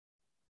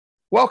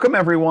Welcome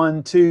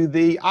everyone to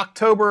the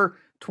October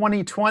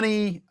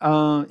 2020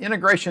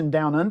 Integration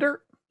Down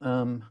Under.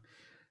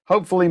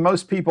 Hopefully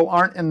most people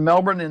aren't in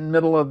Melbourne in the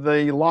middle of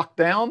the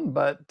lockdown,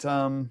 but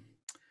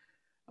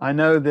I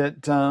know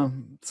that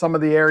some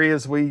of the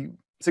areas,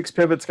 Six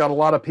Pivots got a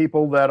lot of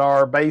people that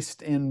are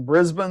based in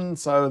Brisbane,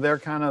 so they're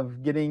kind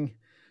of getting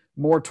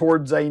more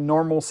towards a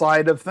normal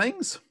side of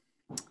things.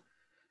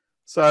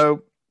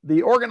 So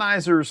the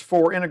organizers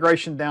for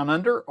Integration Down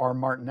Under are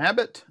Martin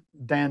Abbott,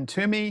 Dan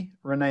Toomey,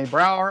 Renee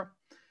Brower,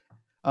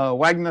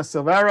 Wagner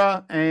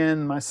Silvera,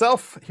 and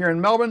myself here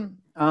in Melbourne.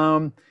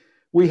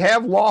 We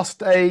have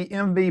lost a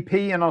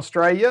MVP in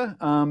Australia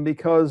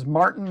because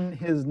Martin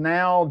has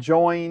now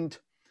joined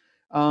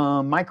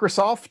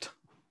Microsoft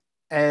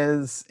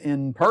as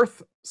in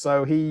Perth.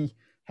 So he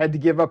had to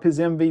give up his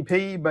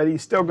MVP, but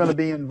he's still going to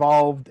be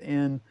involved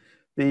in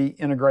the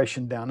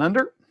Integration Down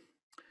Under.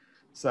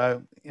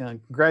 So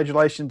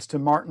congratulations to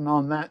Martin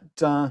on that,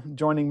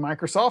 joining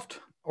Microsoft,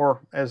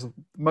 or as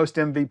most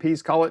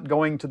MVPs call it,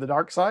 going to the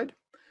dark side.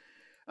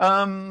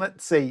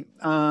 Let's see.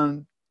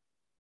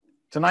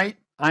 Tonight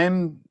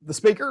I'm the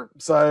speaker,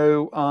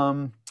 so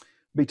I'll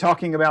be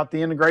talking about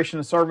the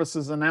Integration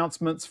Services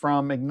Announcements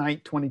from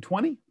Ignite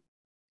 2020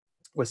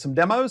 with some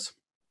demos.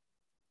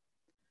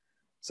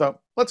 So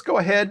let's go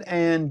ahead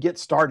and get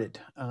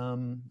started.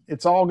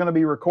 It's all going to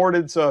be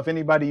recorded, so if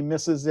anybody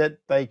misses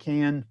it, they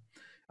can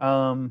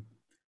come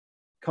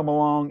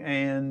along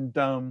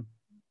and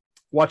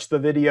watch the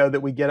video that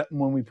we get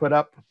when we put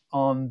up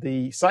on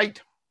the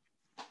site.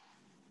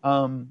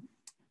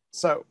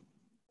 So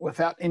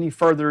without any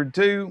further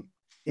ado,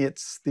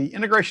 it's the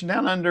Integration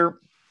Down Under,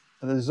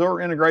 the Azure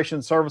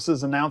Integration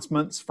Services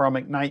Announcements from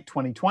Ignite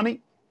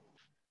 2020.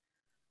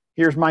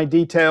 Here's my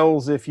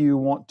details if you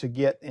want to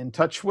get in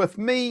touch with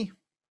me.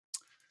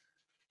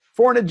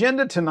 For an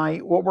agenda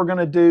tonight, what we're going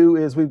to do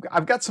is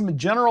I've got some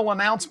general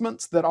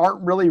announcements that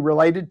aren't really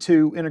related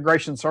to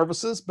integration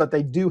services, but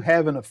they do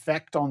have an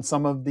effect on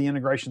some of the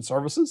integration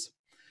services.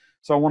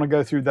 So I want to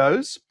go through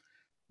those.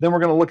 Then we're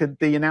going to look at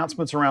the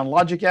announcements around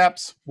Logic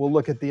Apps. We'll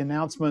look at the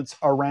announcements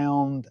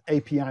around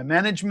API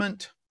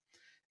management,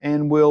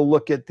 and we'll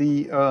look at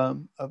the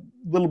a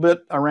little bit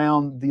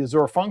around the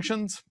Azure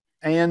Functions.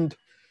 And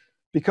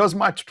because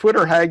my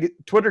Twitter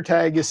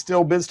tag is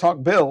still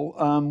BizTalk Bill,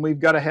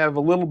 we've got to have a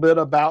little bit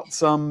about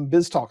some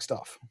BizTalk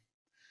stuff.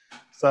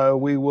 So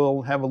we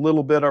will have a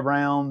little bit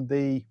around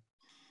the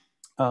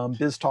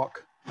BizTalk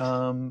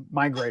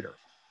Migrator.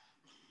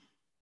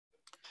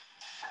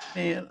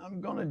 And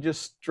I'm going to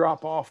just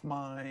drop off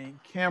my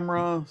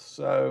camera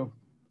so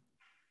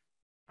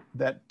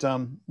that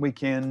we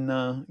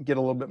can get a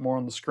little bit more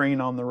on the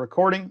screen on the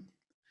recording.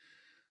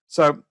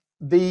 So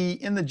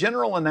in the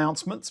general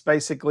announcements,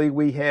 basically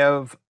we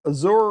have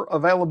Azure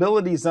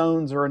availability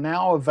zones are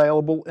now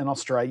available in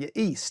Australia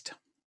East.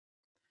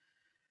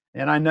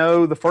 And I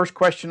know the first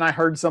question I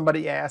heard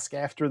somebody ask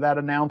after that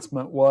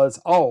announcement was,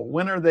 oh,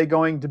 when are they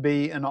going to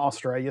be in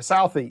Australia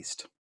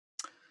Southeast?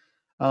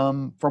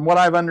 From what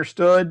I've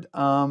understood,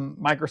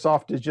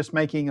 Microsoft is just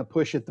making a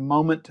push at the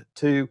moment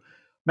to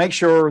make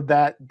sure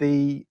that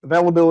the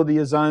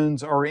availability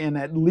zones are in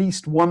at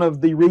least one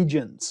of the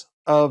regions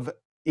of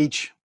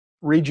each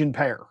region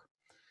pair.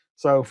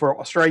 So for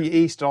Australia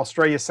East and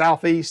Australia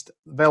Southeast,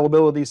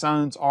 availability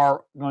zones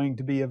are going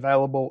to be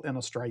available in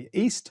Australia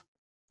East.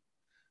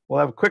 We'll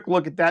have a quick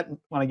look at that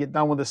when I get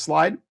done with this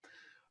slide.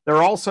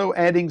 They're also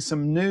adding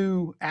some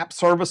new app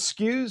service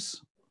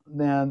SKUs.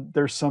 Then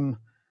there's some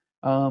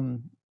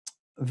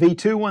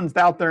V2 ones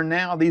out there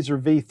now. These are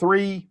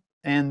V3,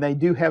 and they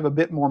do have a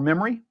bit more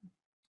memory,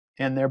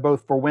 and they're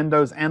both for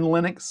Windows and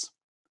Linux.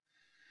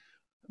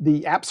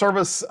 The app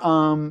service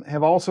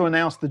have also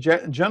announced the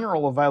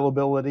general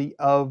availability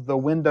of the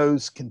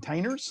Windows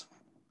containers.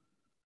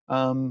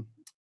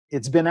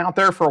 It's been out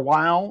there for a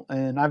while,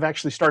 and I've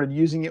actually started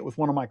using it with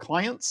one of my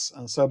clients.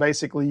 So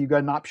basically, you got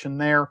an option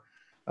there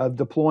of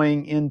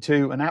deploying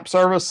into an app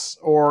service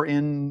or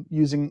in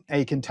using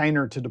a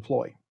container to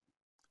deploy.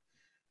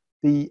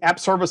 The App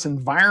Service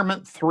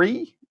Environment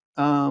 3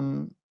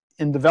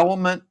 in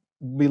development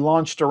will be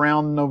launched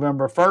around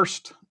November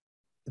 1st.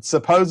 It's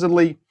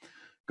supposedly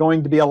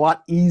going to be a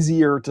lot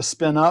easier to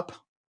spin up.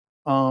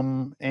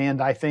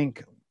 And I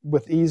think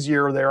with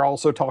easier, they're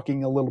also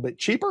talking a little bit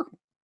cheaper.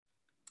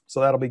 So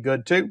that'll be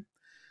good too.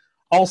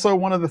 Also,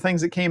 one of the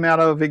things that came out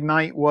of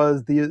Ignite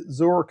was the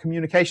Azure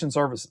Communication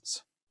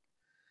Services.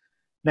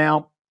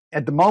 Now,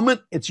 at the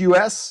moment, it's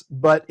US,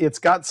 but it's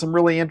got some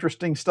really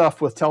interesting stuff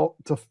with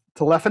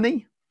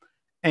telephony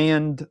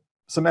and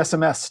some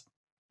SMS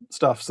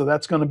stuff. So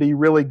that's going to be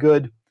really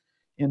good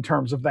in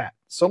terms of that.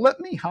 So let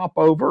me hop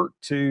over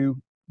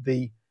to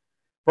the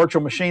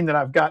virtual machine that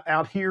I've got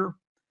out here.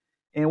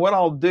 And what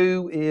I'll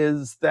do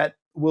is that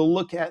we'll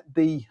look at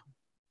the,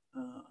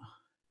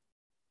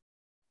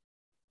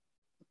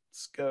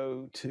 let's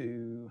go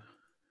to,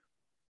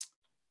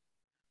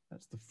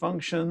 that's the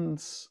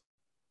functions.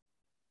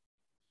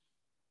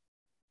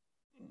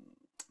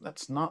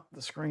 That's not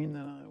the screen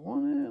that I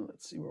wanted.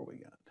 Let's see where we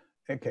got.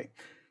 Okay,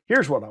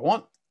 here's what I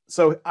want.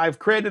 So I've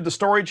created a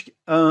storage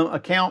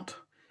account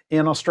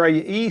in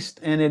Australia East,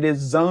 and it is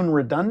zone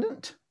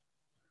redundant.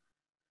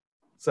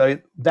 So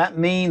that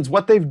means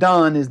what they've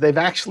done is they've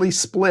actually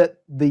split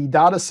the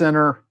data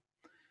center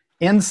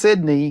in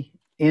Sydney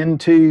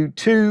into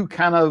two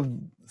kind of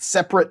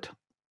separate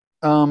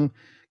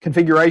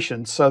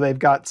configurations. So they've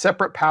got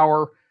separate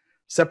power,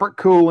 separate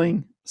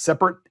cooling,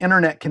 separate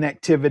internet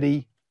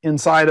connectivity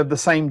inside of the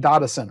same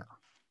data center.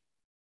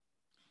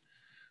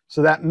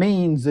 So that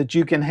means that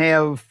you can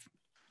have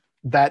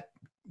that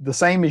the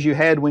same as you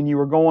had when you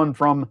were going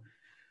from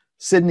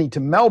Sydney to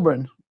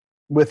Melbourne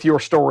with your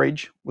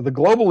storage, with a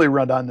globally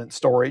redundant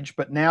storage,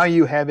 but now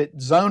you have it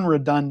zone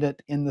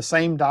redundant in the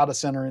same data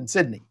center in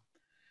Sydney.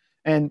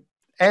 And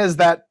as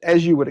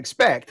you would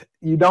expect,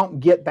 you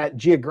don't get that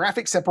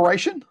geographic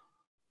separation,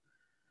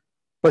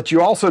 but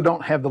you also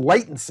don't have the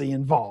latency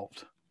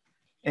involved.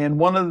 And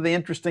one of the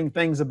interesting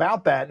things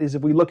about that is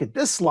if we look at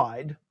this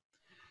slide,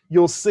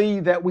 you'll see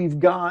that we've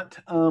got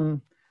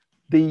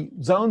the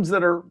zones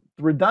that are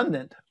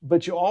redundant,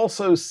 but you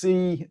also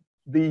see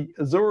the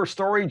Azure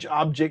storage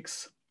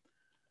objects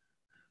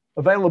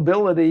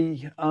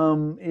availability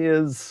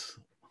is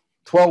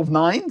 12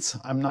 nines.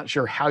 I'm not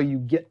sure how you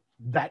get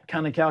that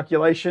kind of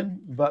calculation,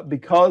 but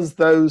because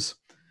those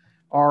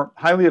are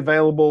highly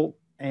available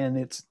and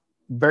it's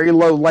very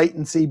low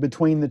latency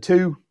between the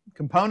two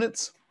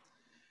components,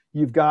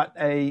 you've got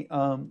a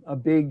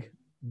big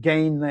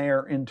gain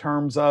there in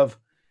terms of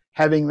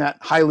having that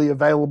highly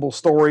available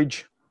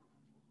storage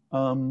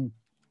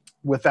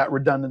with that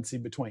redundancy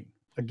between.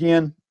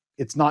 Again,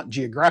 it's not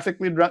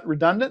geographically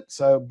redundant,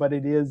 but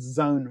it is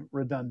zone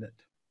redundant.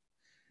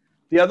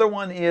 The other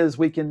one is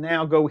we can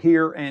now go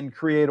here and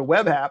create a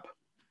web app,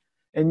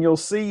 and you'll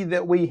see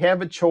that we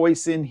have a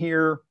choice in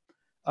here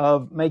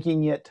of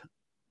making it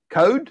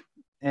code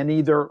and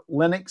either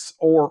Linux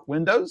or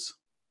Windows.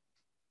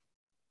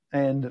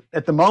 And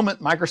at the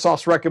moment,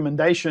 Microsoft's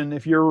recommendation,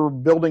 if you're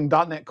building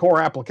 .NET Core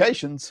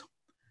applications,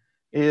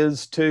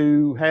 is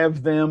to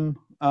have them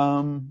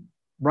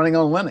running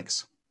on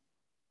Linux.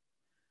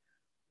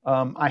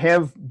 I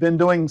have been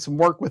doing some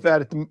work with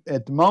that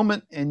at the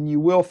moment, and you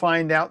will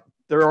find out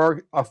there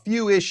are a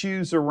few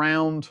issues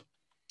around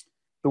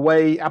the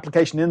way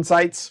Application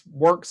Insights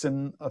works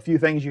and a few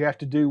things you have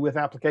to do with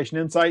Application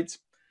Insights.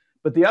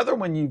 But the other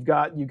one you've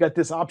got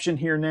this option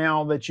here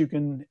now that you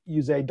can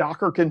use a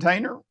Docker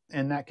container,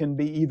 and that can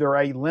be either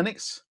a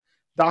Linux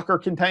Docker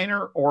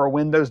container or a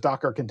Windows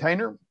Docker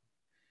container.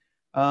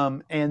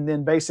 And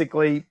then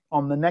basically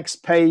on the next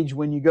page,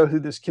 when you go through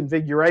this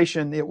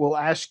configuration, it will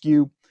ask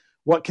you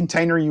what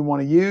container you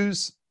want to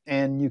use,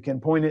 and you can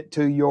point it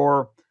to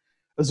your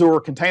Azure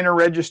Container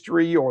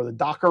Registry or the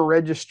Docker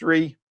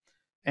Registry,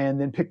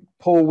 and then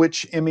pull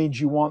which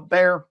image you want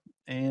there.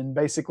 And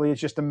basically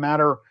it's just a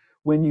matter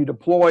when you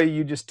deploy,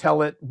 you just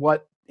tell it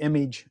what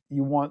image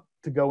you want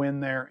to go in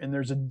there. And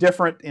there's in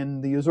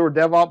the Azure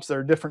DevOps, there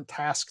are different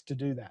tasks to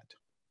do that.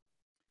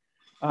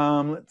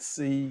 Let's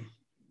see.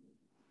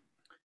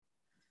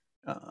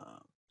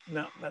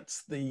 No,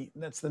 that's the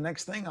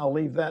next thing. I'll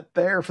leave that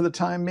there for the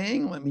time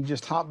being. Let me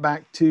just hop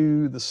back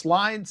to the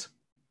slides.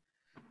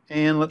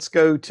 And let's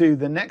go to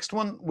the next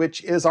one,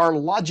 which is our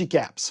logic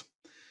apps.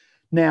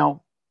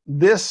 Now,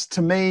 this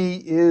to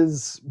me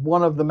is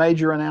one of the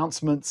major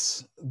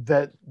announcements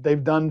that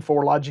they've done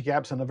for logic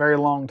apps in a very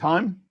long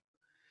time.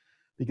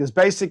 Because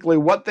basically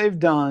what they've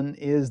done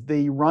is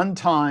the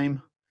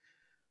runtime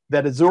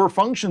that Azure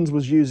Functions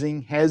was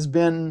using has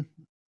been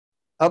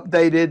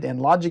updated,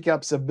 and logic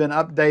apps have been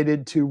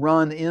updated to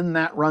run in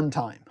that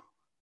runtime.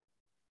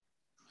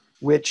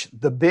 Which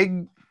the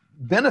big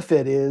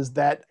benefit is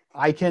that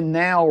I can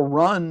now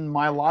run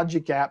my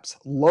logic apps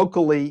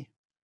locally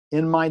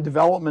in my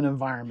development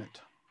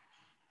environment.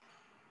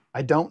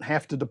 I don't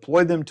have to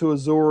deploy them to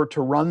Azure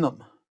to run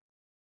them.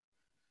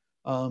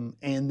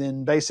 And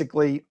then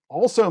basically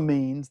also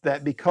means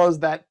that because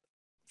that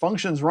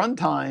functions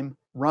runtime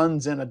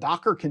runs in a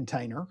Docker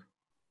container,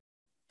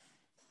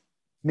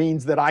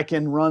 means that I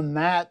can run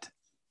that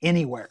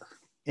anywhere,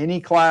 any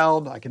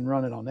cloud. I can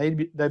run it on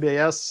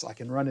AWS. I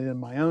can run it in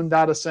my own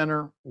data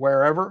center,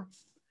 wherever.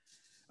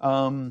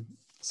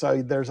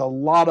 So there's a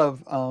lot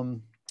of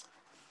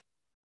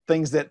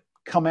things that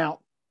come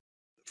out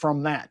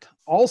from that.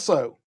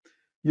 Also,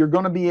 you're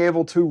going to be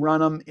able to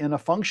run them in a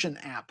function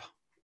app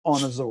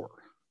on Azure,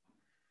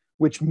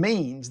 which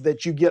means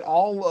that you get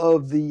all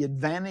of the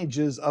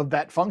advantages of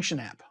that function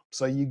app.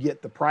 So you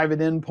get the private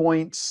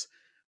endpoints,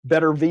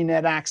 better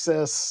VNet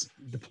access,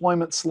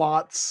 deployment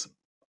slots,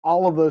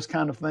 all of those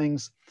kind of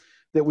things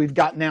that we've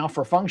got now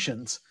for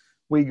functions,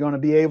 we're going to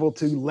be able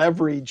to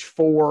leverage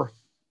for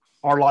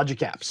our logic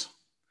apps.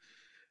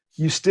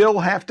 You still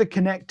have to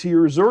connect to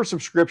your Azure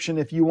subscription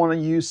if you want to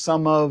use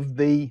some of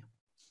the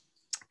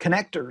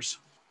connectors.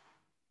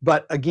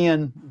 But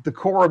again, the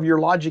core of your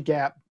logic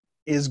app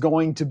is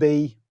going to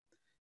be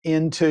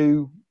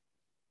into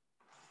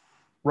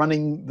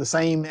running the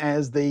same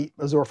as the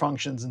Azure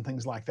Functions and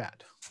things like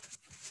that.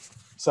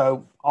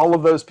 So all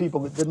of those people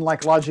that didn't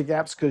like logic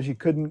apps because you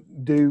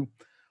couldn't do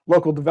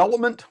local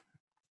development,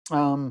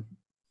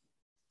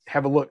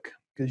 have a look,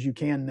 because you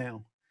can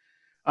now.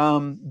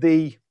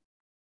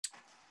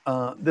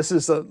 This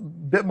is a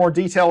bit more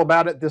detail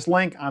about it. This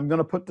link, I'm going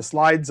to put the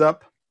slides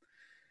up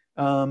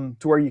to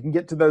where you can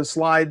get to those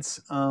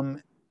slides.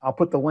 I'll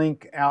put the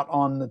link out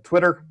on the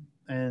Twitter,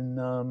 and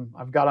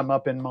I've got them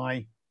up in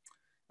my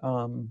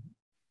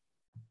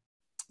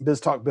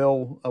BizTalk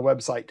Bill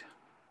website.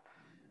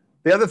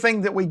 The other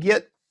thing that we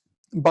get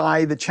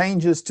by the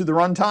changes to the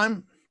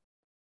runtime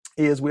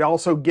is we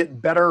also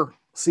get better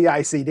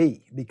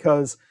CI/CD,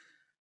 because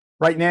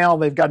right now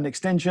they've got an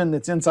extension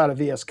that's inside of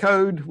VS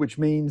Code, which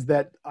means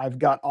that I've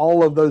got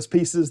all of those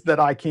pieces that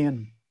I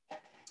can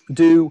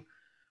do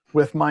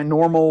with my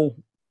normal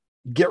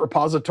Git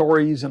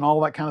repositories and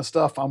all that kind of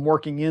stuff. I'm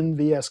working in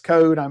VS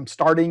Code. I'm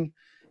starting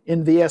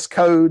in VS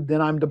Code,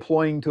 then I'm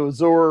deploying to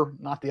Azure,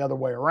 not the other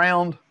way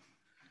around.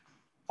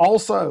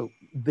 Also,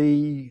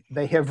 they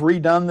have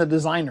redone the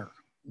designer.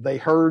 They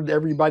heard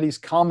everybody's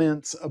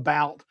comments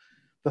about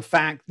the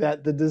fact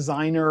that the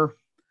designer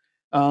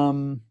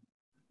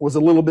was a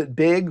little bit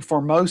big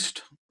for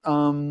most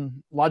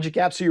logic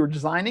apps you were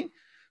designing.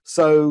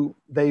 So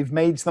they've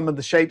made some of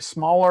the shapes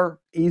smaller,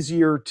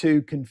 easier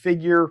to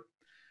configure,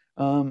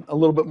 a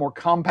little bit more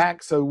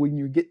compact. So when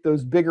you get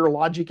those bigger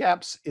logic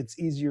apps, it's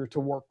easier to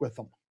work with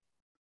them.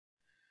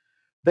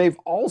 They've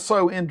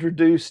also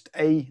introduced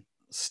a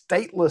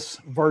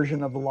stateless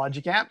version of the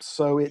logic apps,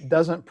 so it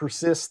doesn't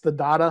persist the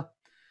data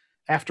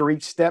after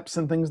each steps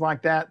and things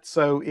like that.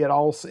 So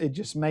it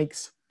just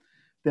makes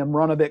them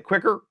run a bit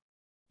quicker.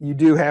 You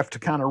do have to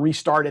kind of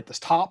restart at the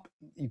top.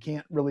 You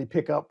can't really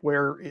pick up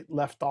where it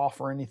left off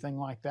or anything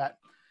like that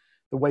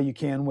the way you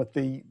can with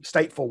the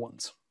stateful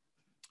ones.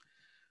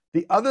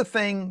 The other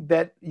thing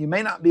that you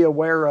may not be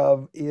aware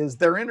of is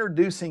they're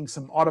introducing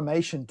some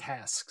automation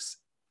tasks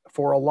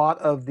for a lot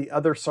of the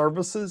other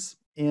services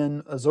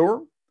in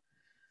Azure.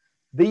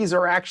 These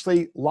are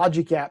actually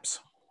logic apps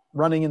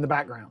running in the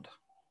background.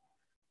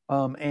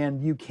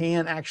 And you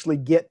can actually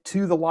get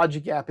to the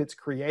logic app it's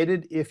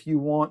created if you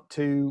want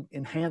to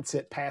enhance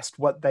it past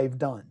what they've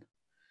done.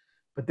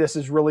 But this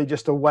is really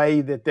just a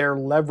way that they're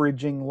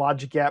leveraging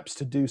logic apps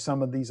to do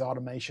some of these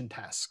automation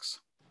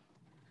tasks.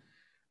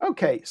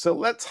 Okay, so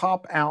let's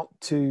hop out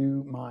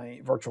to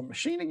my virtual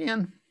machine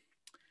again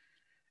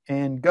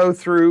and go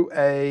through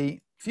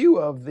a few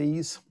of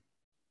these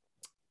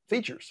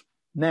features.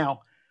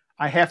 Now,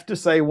 I have to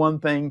say one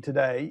thing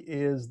today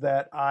is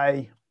that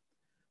I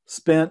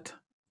spent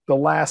the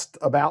last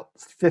about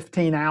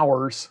 15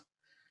 hours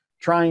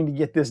trying to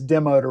get this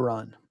demo to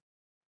run.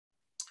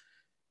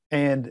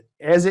 And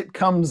as it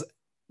comes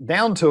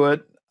down to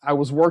it, I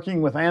was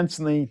working with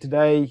Anthony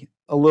today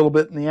a little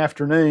bit in the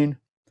afternoon.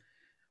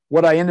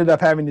 What I ended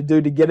up having to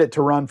do to get it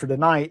to run for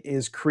tonight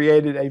is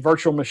created a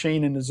virtual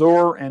machine in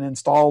Azure and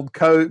installed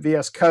code,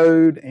 VS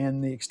Code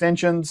and the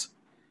extensions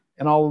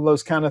and all of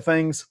those kind of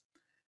things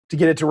to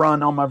get it to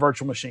run on my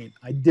virtual machine.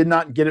 I did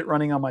not get it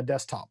running on my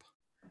desktop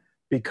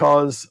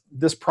because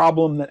this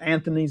problem that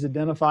Anthony's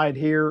identified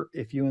here,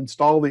 if you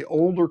install the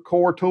older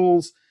core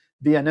tools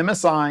via an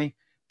MSI,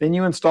 then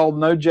you install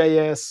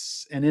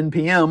Node.js and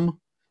NPM,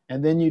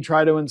 and then you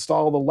try to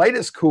install the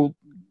latest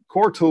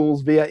core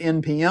tools via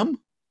NPM,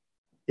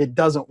 it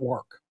doesn't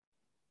work.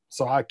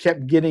 So I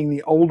kept getting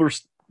the older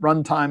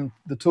runtime,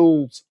 the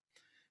tools,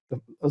 the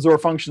Azure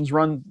Functions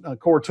run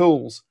core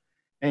tools,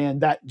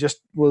 and that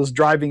just was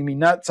driving me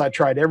nuts. I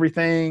tried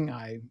everything.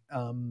 I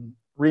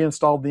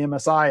reinstalled the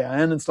MSI. I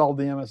uninstalled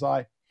the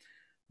MSI.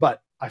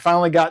 But I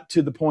finally got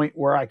to the point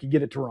where I could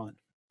get it to run.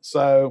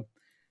 So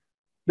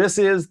this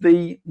is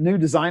the new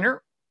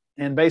designer.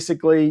 And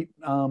basically,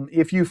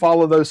 if you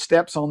follow those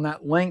steps on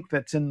that link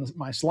that's in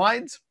my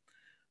slides,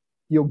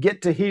 you'll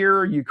get to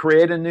here, you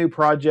create a new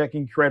project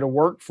and create a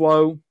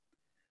workflow.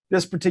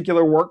 This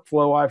particular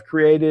workflow I've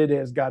created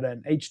has got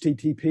an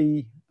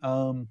HTTP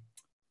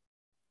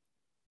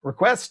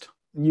request.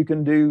 You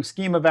can do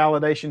schema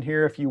validation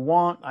here if you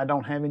want. I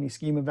don't have any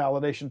schema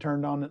validation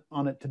turned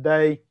on it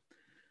today.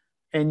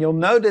 And you'll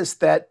notice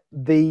that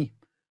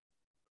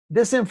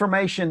this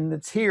information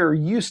that's here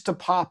used to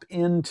pop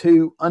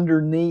into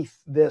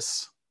underneath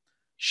this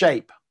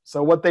shape.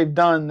 So what they've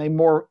done, they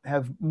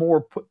have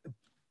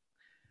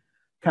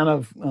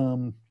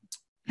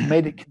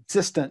made a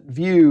consistent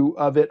view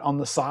of it on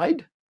the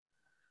side.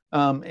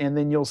 And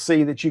then you'll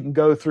see that you can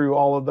go through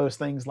all of those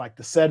things like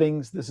the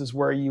settings. This is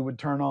where you would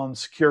turn on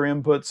secure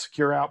inputs,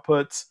 secure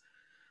outputs,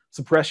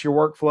 suppress your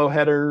workflow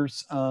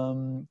headers,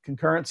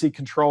 concurrency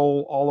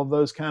control, all of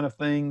those kind of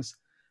things.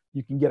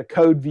 You can get a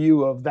code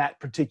view of that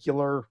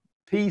particular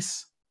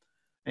piece.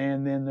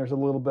 And then there's a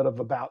little bit of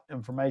about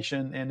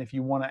information. And if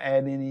you want to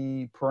add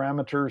any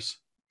parameters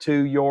to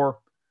your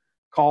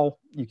call,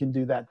 you can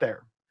do that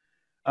there.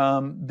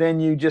 Then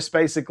you just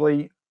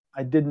basically,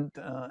 I didn't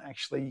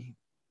actually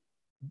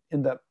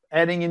end up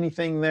adding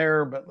anything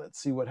there, but let's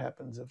see what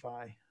happens if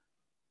I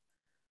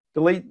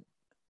delete.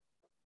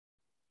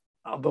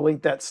 I'll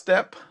delete that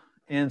step.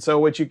 And so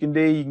what you can do,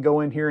 you can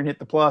go in here and hit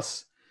the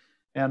plus,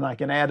 and I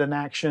can add an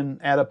action,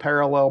 add a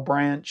parallel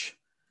branch.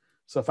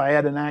 So if I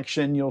add an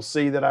action, you'll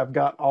see that I've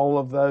got all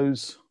of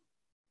those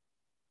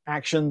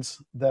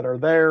actions that are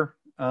there.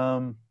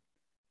 And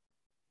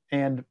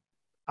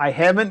I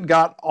haven't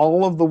got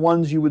all of the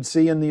ones you would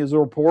see in the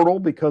Azure portal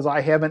because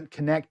I haven't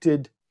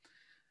connected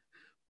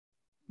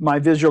my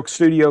Visual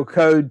Studio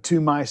Code to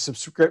my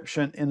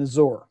subscription in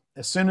Azure.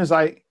 As soon as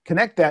I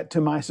connect that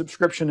to my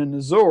subscription in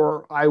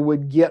Azure, I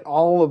would get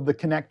all of the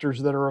connectors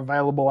that are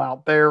available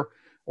out there,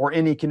 or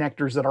any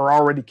connectors that are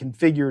already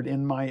configured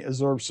in my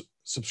Azure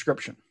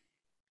subscription.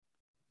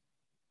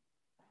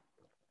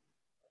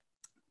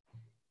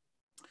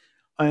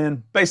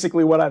 And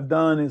basically what I've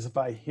done is if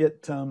I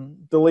hit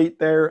delete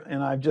there,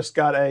 and I've just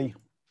got a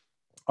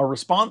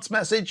response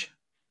message.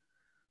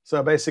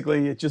 So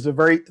basically it's just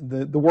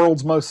the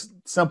world's most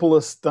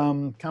simplest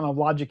kind of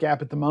logic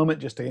app at the moment,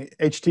 just a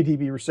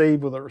HTTP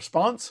receive with a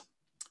response.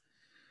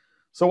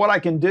 So what I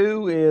can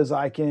do is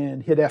I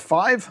can hit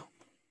F5,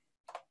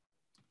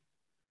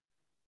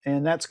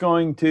 and that's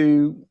going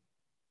to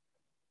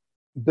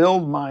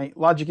build my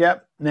logic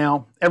app.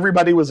 Now,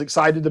 everybody was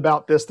excited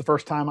about this the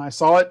first time I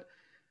saw it.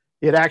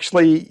 It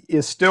actually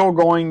is still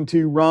going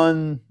to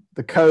run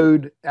the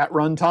code at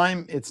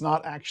runtime. It's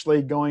not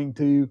actually going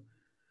to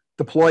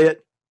deploy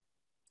it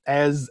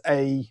as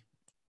a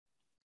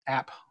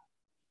app.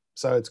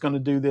 So it's going to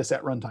do this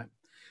at runtime.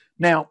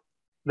 Now,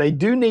 they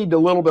do need a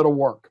little bit of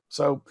work.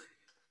 So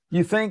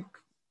you think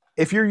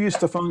if you're used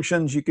to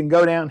functions, you can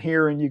go down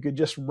here and you could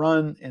just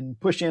run and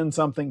push in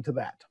something to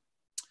that.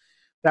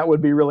 That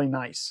would be really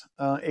nice.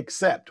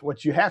 Except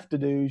what you have to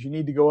do is you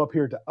need to go up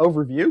here to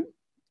overview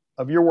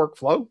of your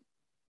workflow,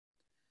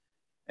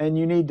 and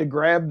you need to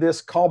grab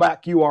this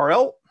callback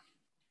URL.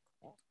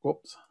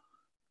 Whoops.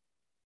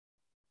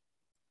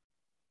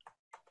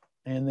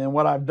 And then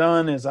what I've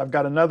done is I've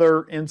got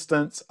another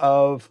instance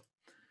of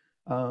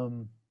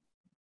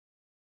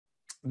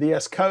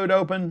VS Code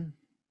open.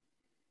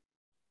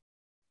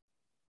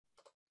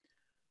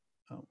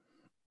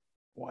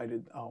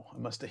 Oh, I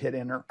must have hit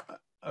enter.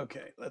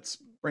 Okay, let's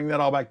bring that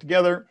all back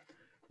together.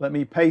 Let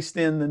me paste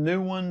in the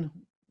new one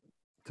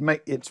to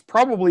make it's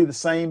probably the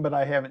same, but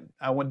I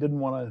didn't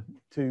want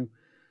to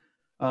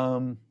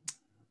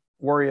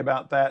worry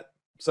about that.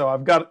 So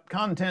I've got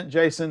content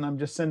JSON. I'm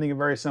just sending a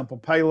very simple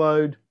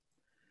payload.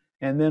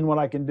 And then what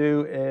I can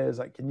do is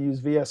I can use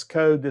VS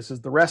Code. This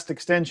is the REST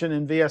extension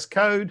in VS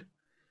Code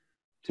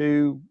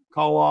to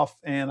call off,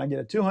 and I get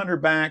a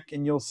 200 back,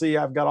 and you'll see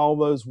I've got all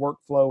those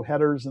workflow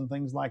headers and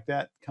things like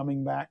that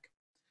coming back.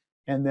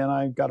 And then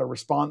I've got a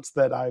response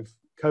that I've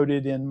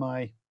coded in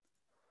my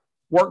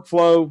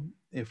workflow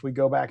if we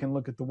go back and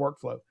look at the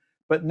workflow.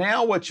 But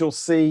now what you'll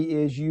see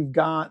is you've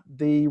got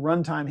the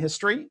runtime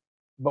history.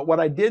 But what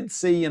I did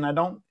see, and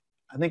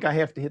I think I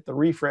have to hit the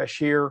refresh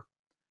here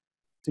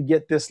to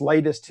get this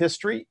latest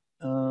history.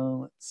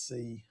 Let's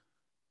see.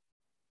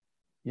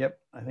 Yep,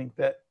 I think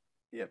that,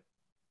 yep.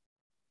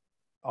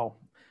 Oh,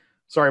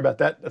 sorry about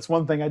that. That's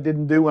one thing I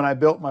didn't do when I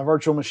built my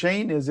virtual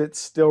machine is it's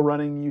still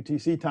running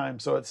UTC time.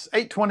 So it's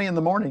 8:20 in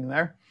the morning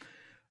there.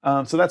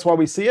 So that's why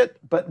we see it.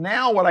 But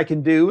now what I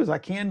can do is I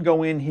can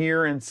go in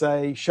here and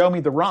say, show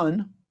me the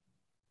run.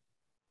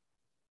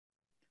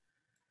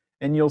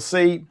 And you'll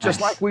see, just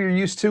like we were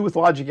used to with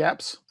logic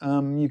apps,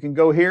 you can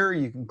go here,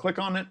 you can click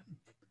on it.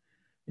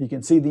 You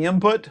can see the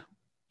input,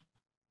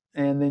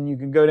 and then you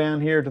can go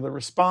down here to the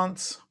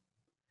response,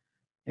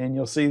 and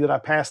you'll see that I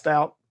passed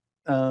out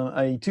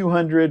a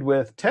 200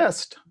 with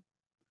test.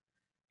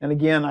 And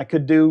again, I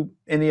could do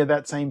any of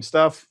that same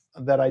stuff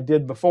that I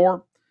did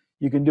before.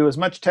 You can do as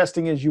much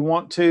testing as you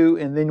want to,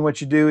 and then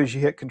what you do is you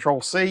hit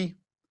Control-C,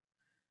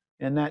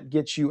 and that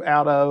gets you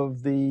out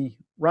of the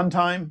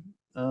runtime.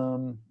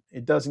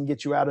 It doesn't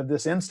get you out of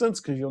this instance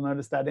because you'll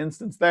notice that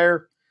instance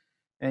there,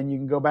 and you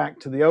can go back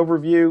to the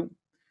overview.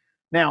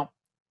 Now,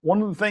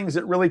 one of the things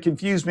that really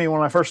confused me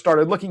when I first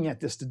started looking at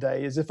this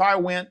today is if I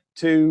went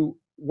to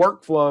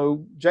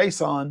workflow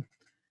JSON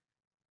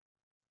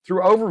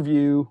through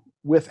overview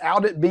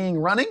without it being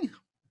running,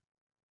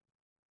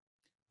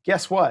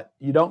 guess what?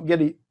 You don't get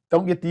the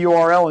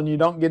URL and you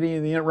don't get any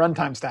of the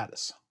runtime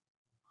status.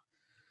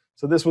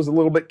 So this was a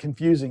little bit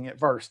confusing at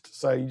first.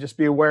 So you just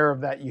be aware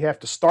of that. You have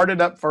to start it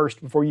up first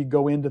before you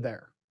go into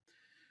there.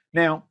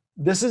 Now,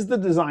 this is the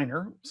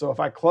designer. So if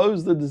I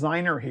close the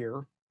designer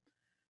here,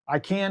 I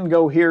can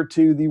go here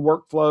to the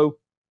workflow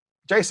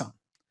JSON.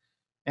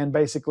 And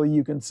basically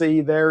you can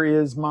see there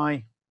is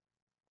my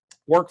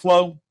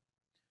workflow.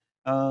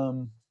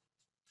 And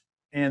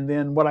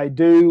then what I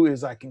do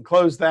is I can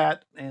close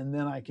that, and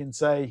then I can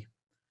say,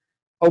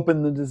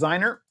 open the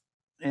designer.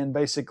 And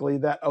basically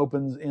that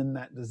opens in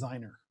that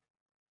designer.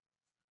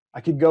 I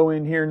could go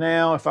in here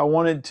now if I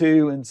wanted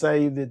to and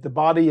say that the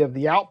body of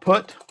the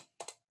output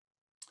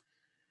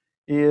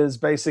is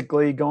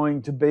basically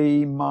going to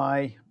be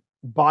my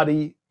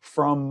body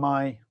from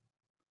my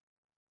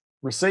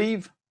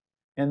receive.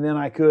 And then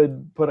I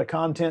could put a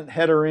content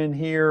header in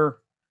here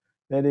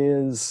that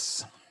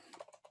is,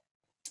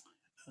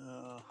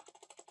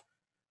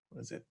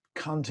 what is it?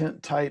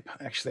 Content type.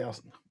 Actually,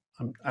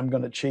 I'm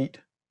going to cheat.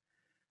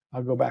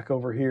 I'll go back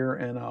over here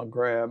and I'll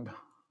grab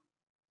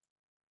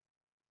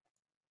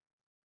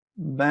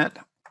that.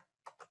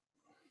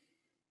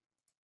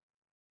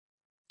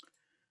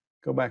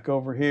 Go back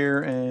over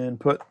here and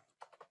put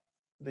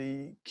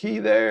the key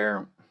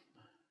there.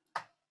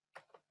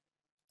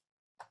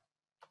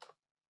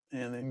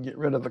 And then get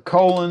rid of the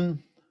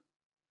colon.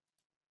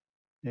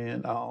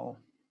 And I'll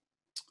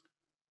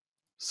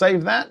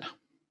save that.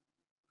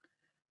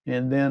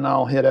 And then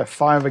I'll hit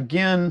F5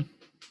 again.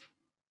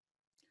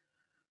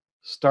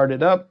 Start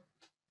it up.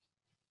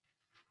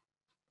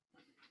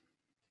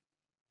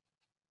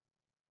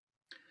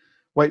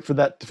 Wait for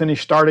that to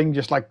finish starting,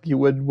 just like you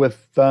would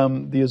with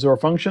the Azure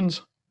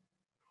Functions.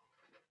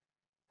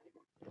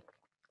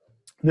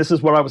 This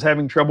is what I was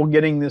having trouble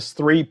getting, this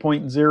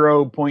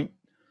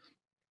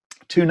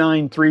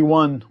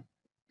 3.0.2931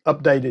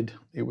 updated.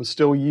 It was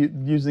still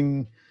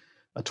using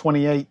a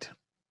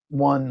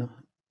 28.1,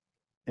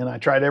 and I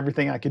tried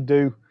everything I could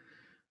do.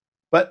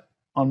 But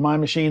on my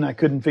machine, I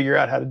couldn't figure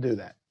out how to do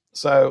that.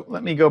 So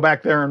let me go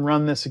back there and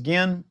run this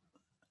again.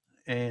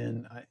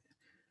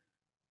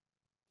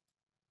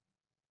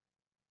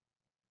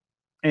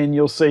 And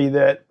you'll see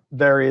that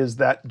there is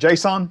that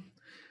JSON.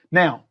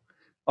 Now,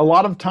 a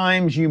lot of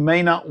times you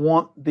may not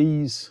want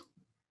these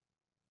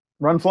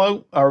run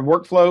flow or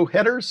workflow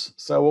headers.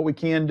 So what we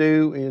can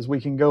do is we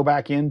can go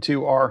back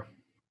into our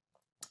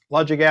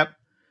Logic app,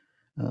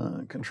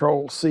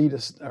 Control C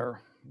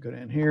or go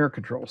down here,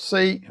 Control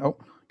C,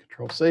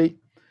 Control C,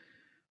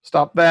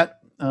 stop that,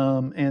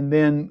 and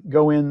then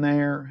go in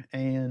there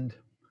and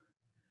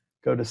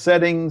go to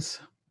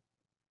settings,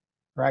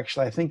 or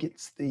actually I think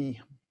it's the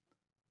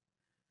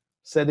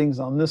settings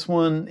on this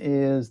one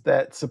is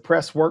that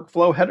suppress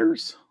workflow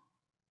headers.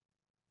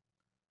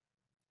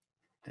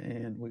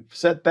 And we've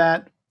set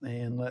that,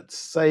 and let's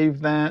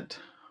save that.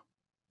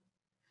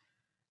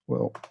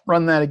 We'll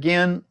run that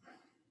again.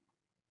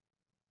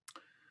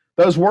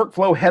 Those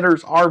workflow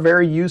headers are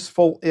very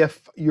useful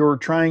if you're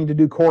trying to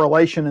do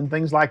correlation and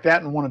things like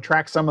that and want to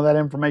track some of that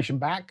information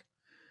back.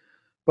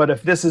 But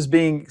if this is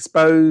being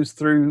exposed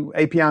through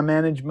API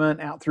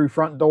management, out through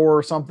front door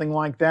or something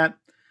like that,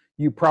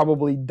 you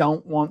probably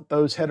don't want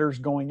those headers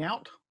going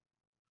out.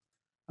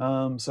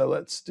 So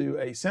let's do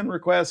a send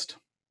request.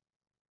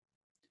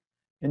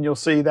 And you'll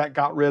see that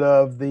got rid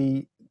of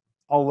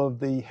all of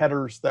the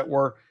headers that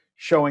were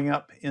showing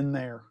up in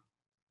there.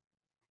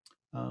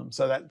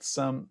 So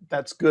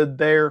that's good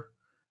there.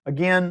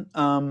 Again,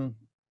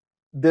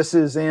 this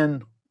is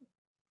in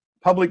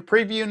public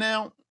preview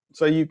now,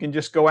 so you can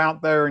just go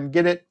out there and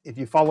get it. If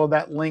you follow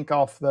that link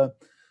off the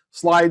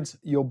slides,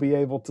 you'll be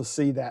able to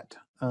see that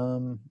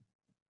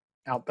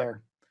out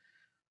there.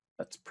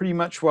 That's pretty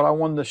much what I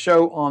wanted to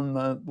show on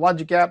the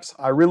Logic apps.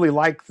 I really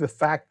like the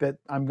fact that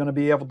I'm going to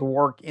be able to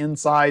work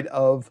inside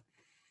of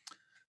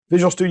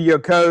Visual Studio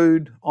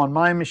Code on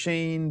my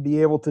machine,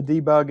 be able to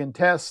debug and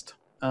test.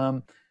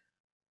 I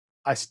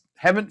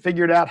haven't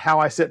figured out how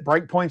I set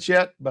breakpoints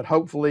yet, but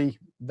hopefully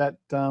that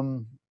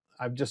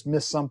I've just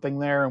missed something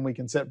there and we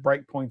can set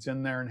breakpoints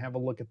in there and have a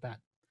look at that.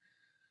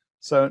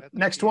 So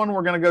next one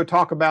we're going to go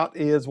talk about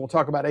is we'll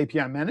talk about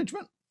API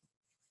management.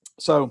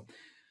 So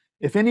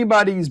if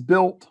anybody's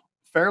built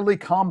fairly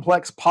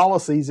complex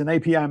policies in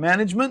API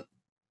management,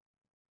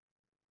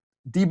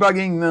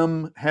 debugging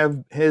them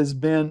has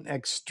been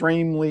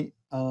extremely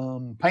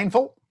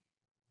painful.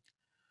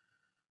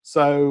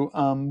 So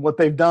what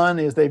they've done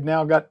is they've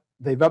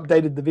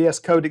updated the VS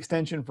Code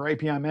extension for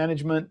API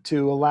management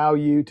to allow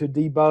you to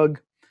debug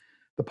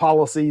the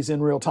policies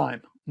in real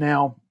time.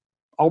 Now,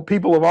 all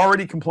people have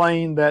already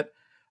complained that,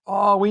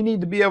 oh, we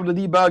need to be able to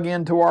debug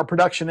into our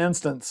production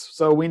instance,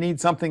 so we need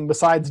something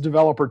besides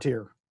developer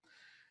tier.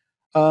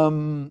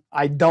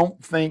 I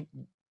don't think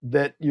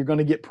that you're going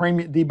to get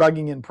premium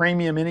debugging in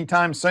premium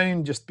anytime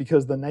soon, just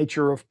because the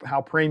nature of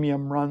how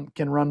premium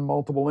can run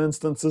multiple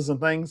instances and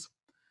things.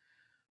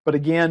 But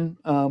again,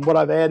 what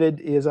I've added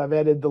is I've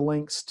added the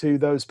links to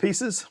those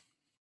pieces.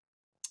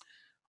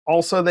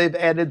 Also, they've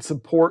added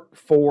support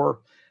for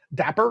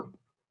Dapper,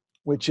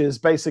 which is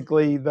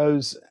basically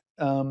those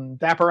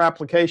Dapper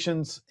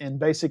applications, and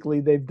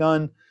basically they've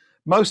done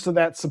most of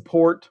that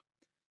support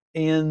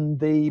in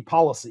the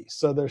policies.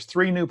 So there's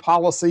 3 new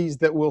policies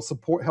that will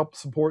help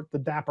support the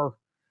Dapper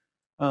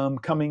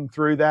coming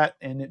through that,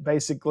 and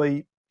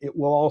it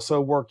will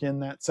also work in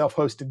that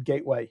self-hosted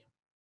gateway.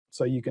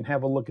 So you can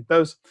have a look at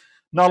those.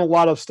 Not a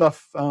lot of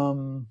stuff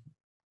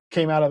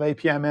came out of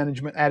API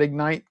management at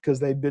Ignite because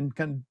they've been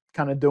kind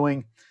of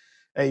doing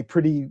a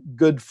pretty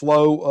good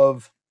flow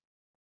of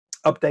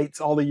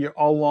updates all year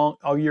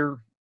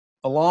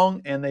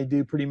along, and they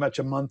do pretty much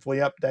a monthly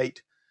update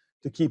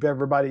to keep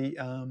everybody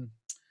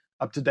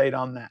up to date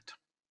on that.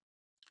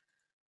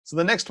 So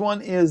the next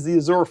one is the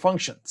Azure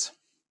Functions.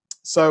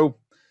 So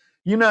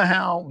you know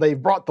how they've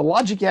brought the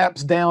Logic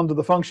apps down to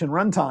the function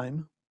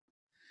runtime.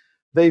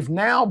 They've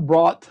now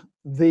brought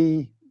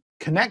the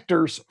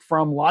connectors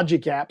from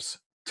Logic apps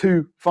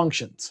to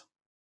functions.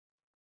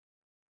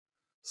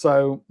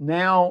 So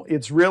now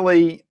it's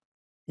really,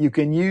 you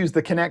can use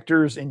the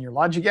connectors in your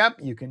Logic app,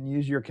 you can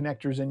use your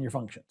connectors in your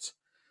functions.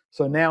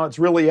 So now it's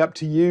really up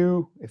to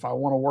you if I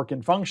want to work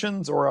in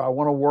functions or I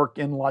want to work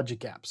in Logic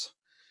apps.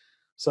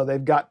 So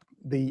they've got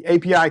the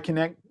API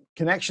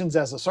connections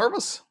as a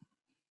service.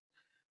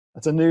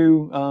 That's a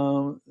new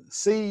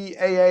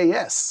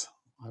CAAS.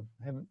 I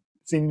haven't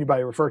seen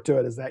anybody refer to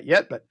it as that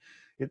yet, but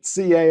it's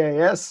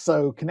CAAS,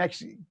 so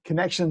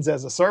Connections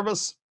as a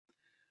Service.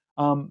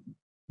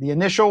 The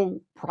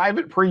initial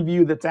private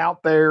preview that's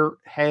out there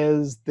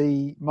has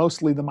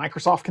mostly the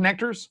Microsoft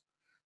connectors.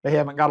 They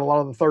haven't got a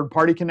lot of the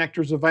third-party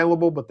connectors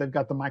available, but they've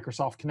got the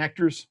Microsoft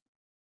connectors.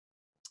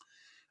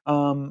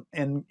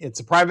 And it's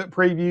a private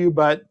preview,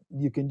 but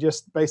you can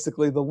just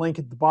basically, the link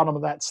at the bottom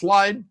of that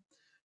slide,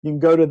 you can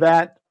go to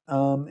that,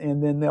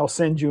 and then they'll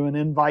send you an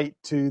invite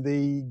to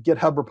the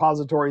GitHub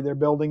repository they're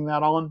building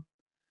that on.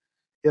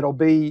 It'll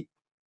be,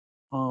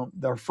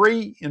 they're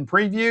free in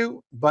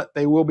preview, but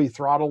they will be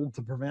throttled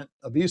to prevent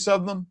abuse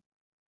of them.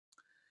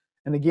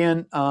 And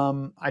again,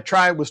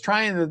 I was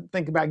trying to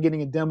think about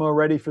getting a demo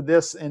ready for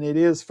this, and it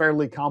is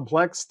fairly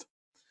complex.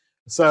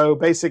 So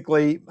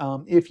basically,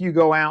 if you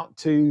go out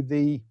to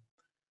the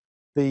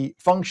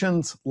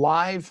Functions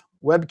Live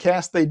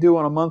webcast they do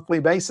on a monthly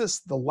basis,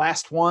 the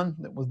last one,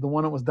 that was the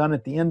one that was done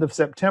at the end of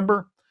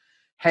September,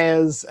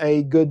 has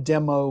a good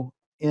demo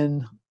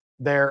in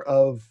there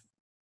of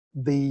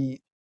the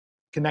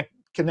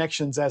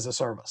Connections as a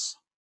Service.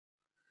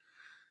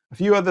 A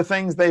few other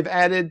things they've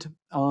added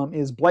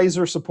is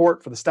Blazor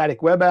support for the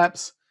static web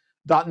apps,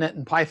 .NET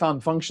and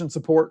Python function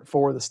support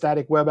for the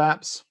static web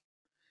apps.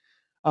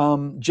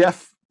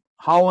 Jeff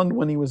Holland,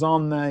 when he was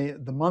on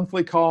the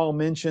monthly call,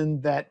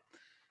 mentioned that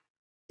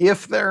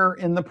if they're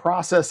in the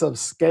process of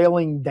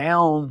scaling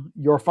down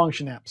your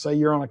function app, say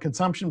you're on a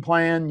consumption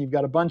plan, you've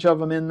got a bunch of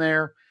them in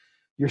there,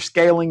 you're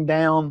scaling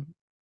down,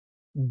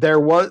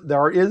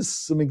 there is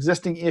some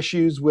existing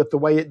issues with the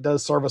way it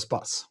does Service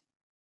Bus.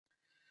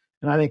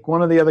 And I think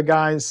one of the other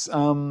guys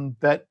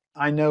that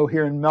I know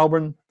here in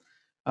Melbourne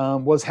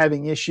was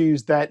having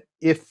issues that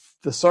if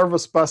the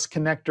Service Bus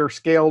connector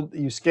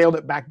you scaled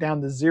it back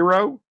down to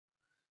 0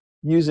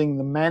 using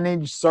the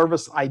managed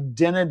service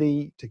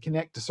identity to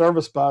connect to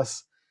Service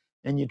Bus,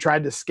 and you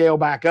tried to scale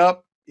back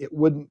up, it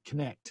wouldn't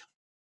connect.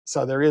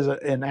 So there is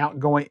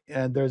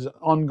there's an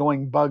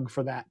ongoing bug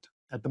for that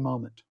at the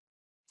moment.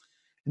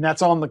 And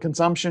that's on the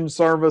consumption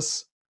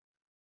service,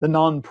 the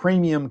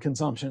non-premium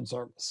consumption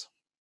service.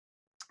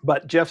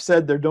 But Jeff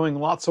said they're doing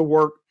lots of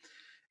work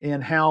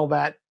in how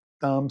that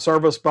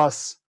Service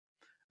Bus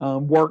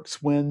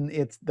works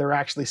when they're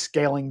actually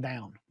scaling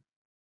down.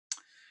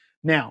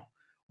 Now,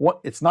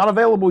 it's not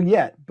available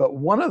yet, but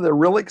one of the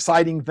real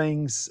exciting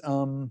things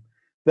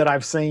that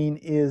I've seen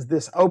is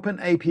this Open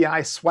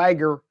API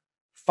Swagger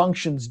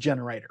functions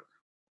generator.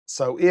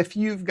 So if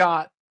you've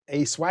got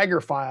a Swagger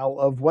file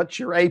of what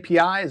your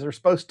APIs are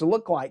supposed to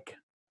look like,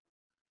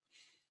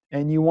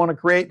 and you want to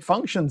create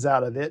functions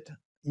out of it,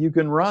 you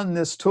can run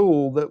this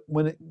tool that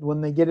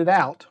when they get it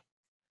out,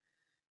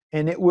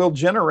 and it will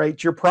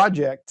generate your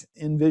project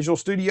in Visual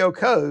Studio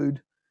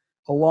Code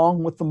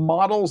along with the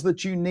models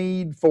that you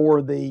need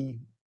for the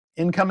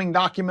incoming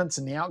documents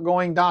and the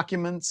outgoing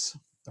documents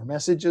or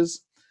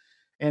messages,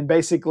 and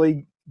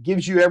basically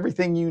gives you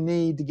everything you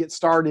need to get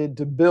started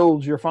to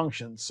build your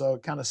functions. So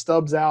it kind of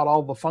stubs out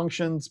all the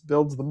functions,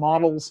 builds the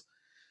models.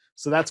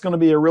 So that's going to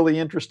be a really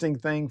interesting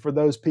thing for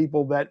those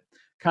people that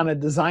kind of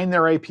design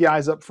their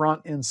APIs up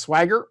front in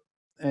Swagger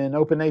and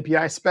Open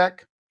API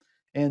Spec,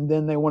 and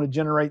then they want to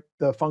generate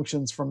the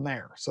functions from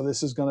there. So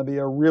this is going to be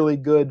a really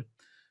good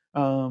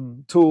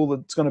tool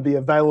that's going to be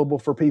available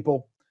for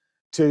people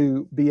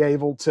to be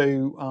able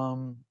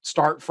to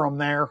start from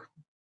there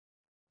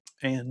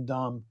and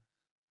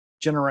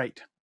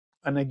generate.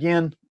 And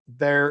again,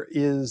 there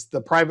is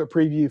the private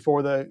preview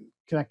for the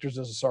Connectors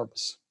as a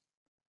Service.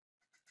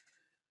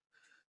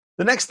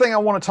 The next thing I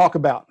want to talk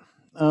about,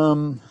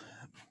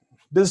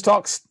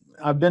 BizTalks.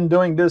 I've been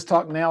doing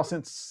BizTalk now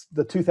since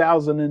the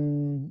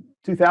 2000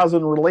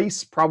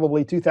 release,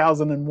 probably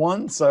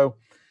 2001. So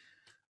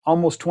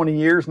almost 20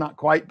 years, not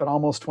quite, but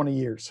almost 20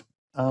 years.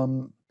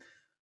 The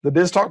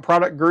BizTalk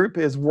product group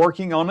is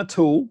working on a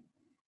tool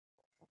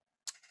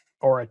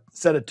or a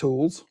set of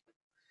tools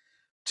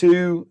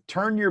to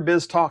turn your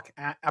BizTalk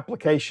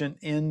application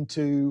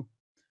into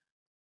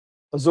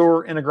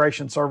Azure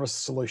Integration Services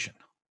solution.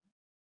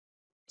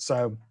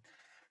 So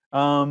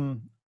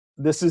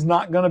this is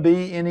not going to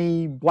be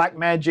any black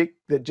magic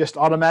that just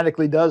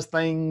automatically does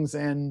things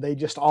and they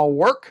just all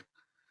work.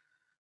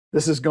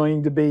 This is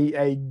going to be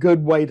a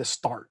good way to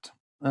start.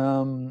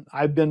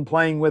 I've been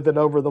playing with it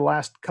over the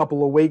last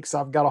couple of weeks.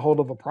 I've got a hold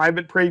of a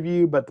private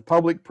preview, but the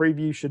public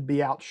preview should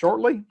be out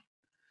shortly.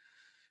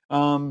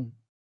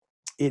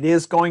 It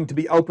is going to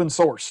be open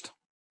sourced.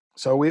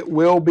 So it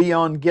will be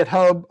on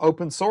GitHub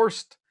open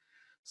sourced.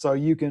 So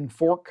you can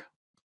fork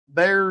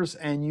theirs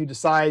and you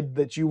decide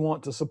that you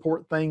want to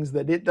support things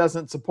that it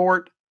doesn't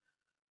support,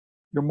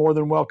 you're more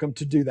than welcome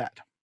to do that.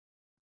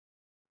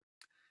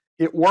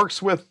 It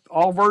works with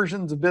all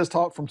versions of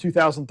BizTalk from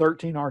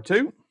 2013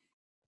 R2.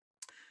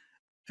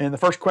 And the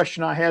first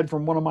question I had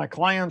from one of my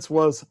clients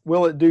was,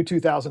 will it do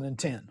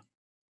 2010?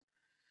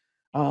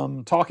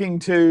 Talking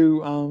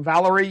to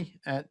Valerie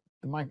in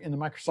the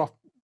Microsoft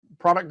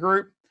product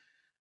group,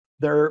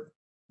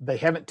 they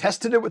haven't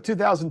tested it with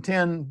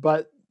 2010,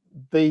 but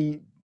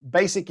the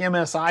basic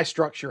MSI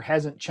structure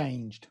hasn't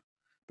changed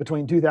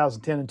between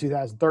 2010 and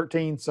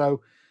 2013,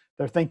 so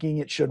they're thinking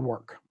it should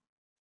work.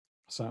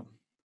 So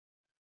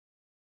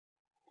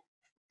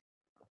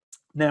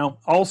now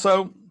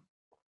also,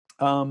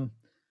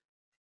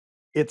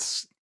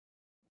 it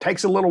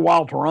takes a little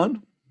while to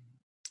run,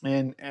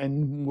 and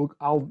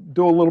I'll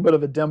do a little bit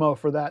of a demo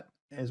for that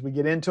as we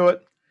get into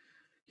it.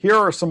 Here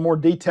are some more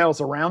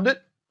details around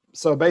it.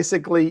 So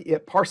basically,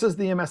 it parses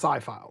the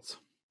MSI files.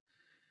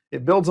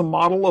 It builds a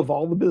model of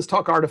all the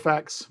BizTalk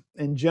artifacts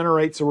and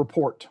generates a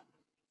report.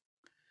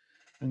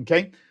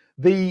 Okay.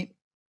 The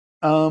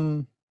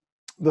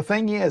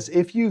thing is,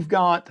 if you've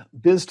got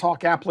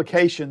BizTalk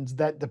applications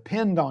that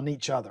depend on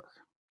each other,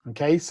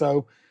 okay,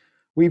 so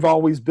we've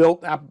always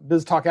built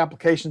BizTalk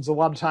applications a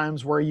lot of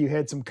times where you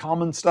had some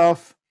common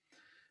stuff,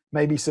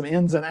 maybe some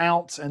ins and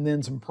outs, and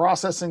then some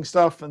processing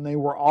stuff, and they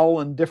were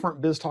all in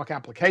different BizTalk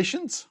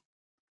applications.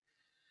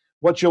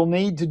 What you'll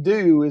need to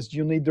do is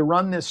you'll need to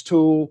run this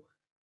tool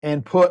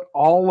and put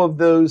all of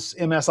those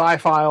MSI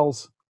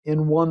files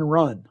in one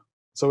run.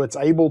 So it's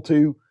able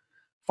to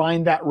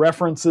find that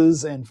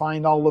references and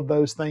find all of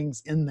those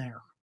things in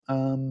there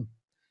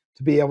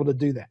to be able to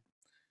do that.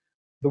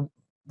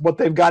 What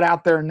they've got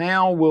out there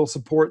now will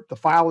support the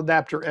file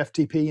adapter,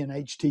 FTP, and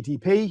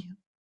HTTP.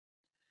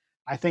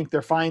 I think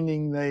they're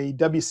finding the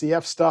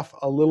WCF stuff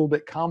a little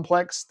bit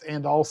complex,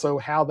 and also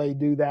how they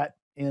do that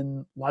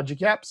in Logic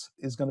Apps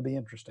is going to be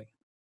interesting.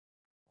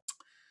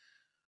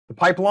 The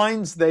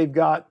pipelines, they've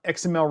got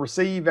XML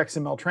receive,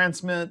 XML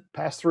transmit,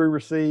 pass-through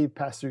receive,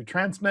 pass-through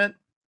transmit.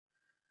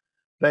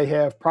 They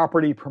have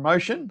property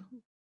promotion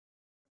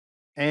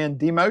and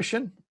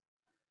demotion.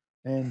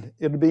 And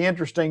it'll be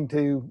interesting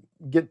to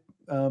get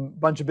a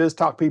bunch of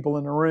BizTalk people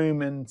in the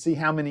room and see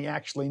how many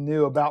actually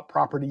knew about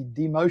property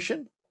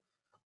demotion.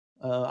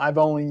 I've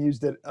only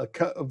used it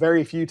a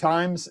very few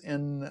times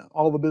in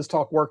all the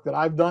BizTalk work that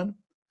I've done.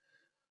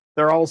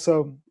 They're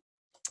also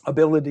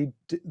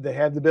they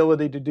have the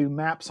ability to do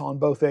maps on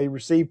both a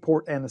receive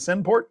port and a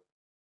send port.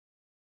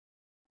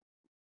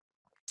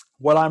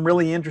 What I'm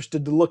really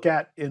interested to look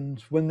at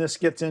when this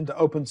gets into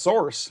open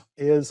source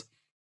is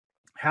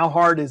how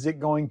hard is it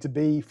going to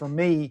be for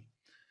me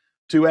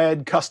to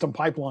add custom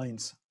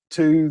pipelines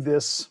to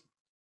this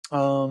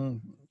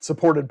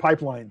supported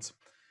pipelines.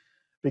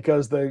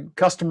 Because the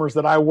customers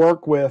that I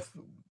work with,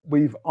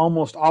 we've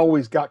almost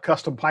always got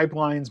custom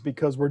pipelines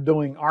because we're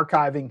doing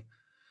archiving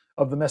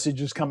of the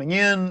messages coming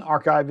in,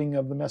 archiving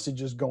of the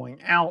messages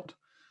going out.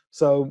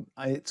 So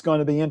it's going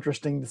to be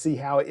interesting to see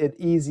how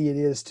easy it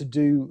is to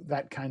do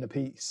that kind of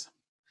piece.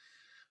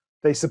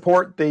 They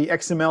support the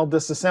XML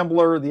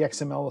disassembler, the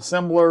XML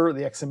assembler,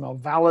 the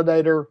XML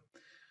validator,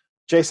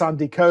 JSON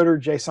decoder,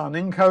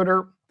 JSON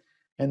encoder,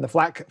 and the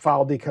flat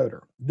file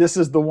decoder. This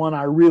is the one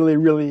I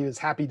really is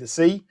happy to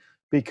see,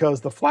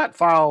 because the flat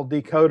file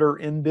decoder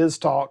in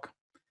BizTalk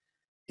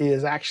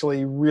is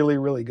actually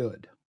really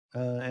good.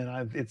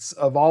 And it's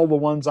of all the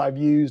ones I've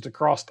used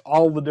across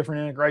all the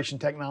different integration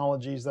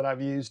technologies that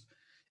I've used,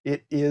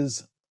 it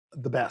is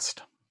the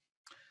best.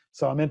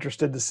 So I'm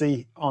interested to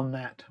see on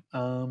that,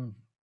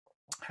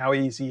 how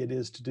easy it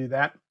is to do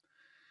that.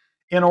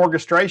 In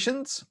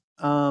orchestrations,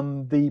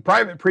 the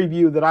private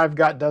preview that I've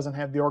got doesn't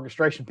have the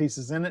orchestration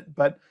pieces in it,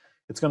 but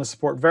it's going to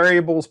support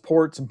variables,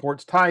 ports, and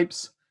ports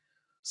types,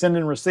 send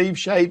and receive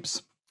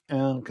shapes,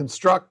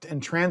 construct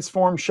and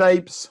transform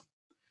shapes,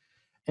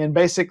 and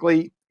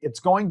basically it's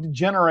going to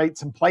generate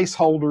some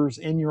placeholders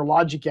in your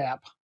Logic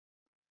app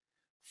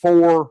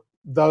for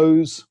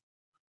those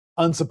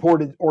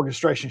unsupported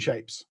orchestration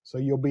shapes. So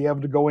you'll be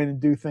able to go in and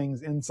do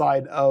things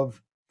inside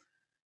of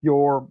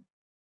your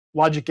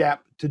Logic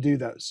app to do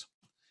those.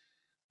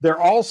 They're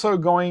also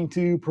going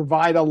to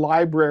provide a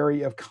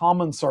library of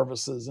common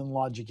services in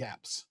Logic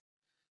apps.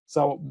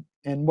 So,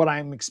 and what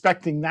I'm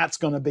expecting that's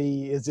going to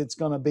be is it's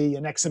going to be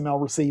an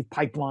XML receive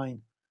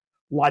pipeline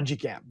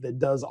Logic app that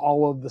does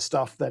all of the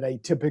stuff that a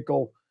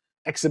typical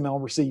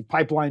XML receive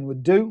pipeline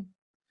would do.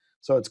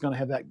 So it's going to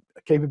have that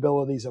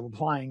capabilities of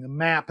applying the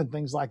map and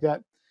things like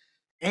that.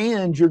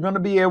 And you're going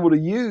to be able to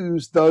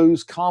use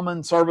those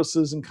common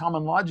services and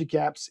common Logic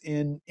apps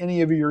in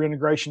any of your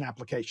integration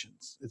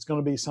applications. It's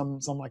going to be some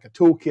like a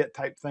toolkit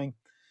type thing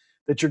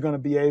that you're going to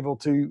be able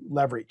to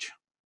leverage.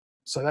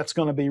 So that's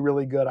going to be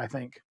really good, I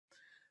think,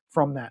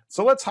 from that.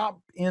 So let's hop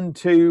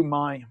into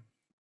my,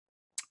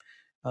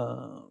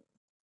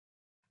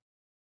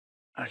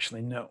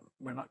 actually, no,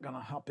 we're not going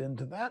to hop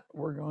into that.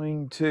 We're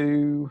going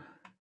to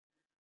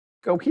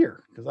go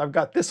here because I've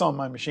got this on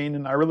my machine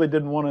and I really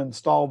didn't want to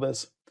install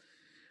this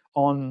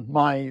on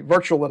my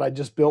virtual that I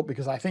just built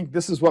because I think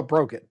this is what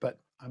broke it, but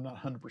I'm not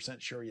 100%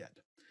 sure yet.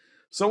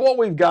 So what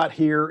we've got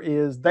here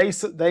is they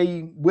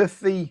with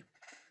the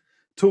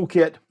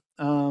toolkit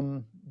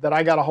that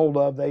I got a hold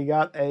of, they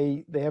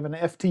have an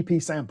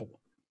FTP sample.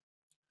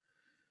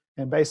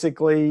 And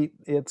basically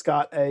it's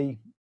got a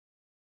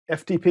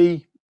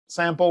FTP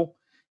sample.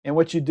 And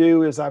what you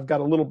do is I've got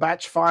a little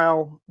batch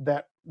file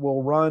that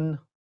will run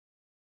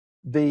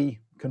the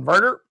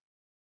converter.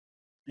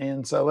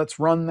 And so let's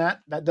run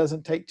that. That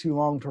doesn't take too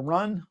long to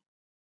run.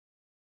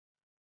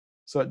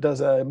 So it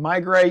does a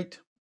migrate,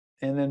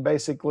 and then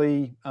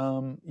basically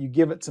you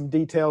give it some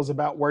details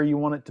about where you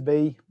want it to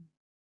be.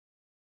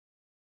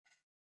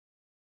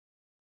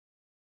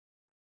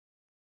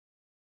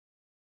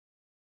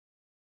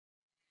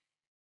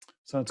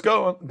 So it's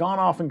gone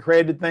off and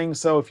created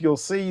things. So if you'll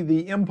see,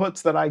 the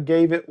inputs that I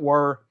gave it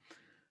were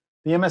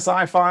the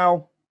MSI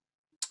file,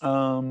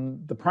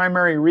 the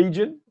primary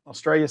region,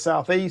 Australia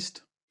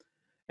Southeast,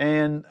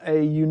 and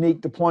a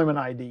unique deployment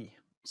ID,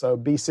 so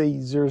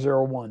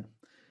BC001.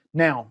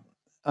 Now,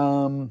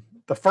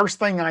 the first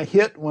thing I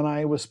hit when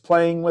I was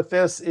playing with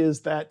this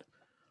is that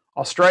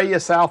Australia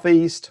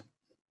Southeast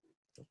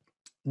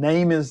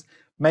name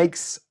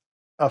makes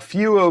a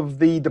few of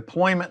the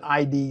deployment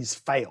IDs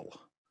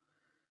fail,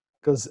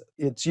 because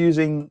it's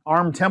using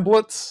ARM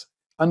templates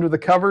under the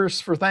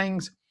covers for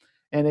things,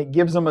 and it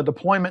gives them a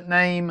deployment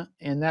name,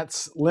 and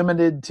that's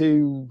limited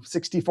to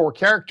 64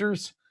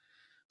 characters.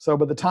 So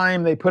by the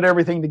time they put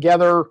everything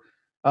together,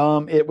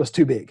 it was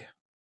too big.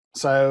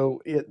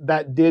 So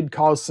that did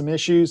cause some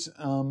issues.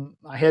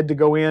 I had to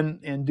go in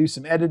and do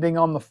some editing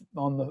on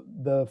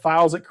the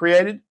files it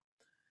created.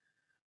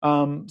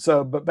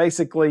 But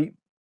basically,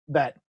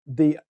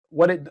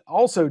 what it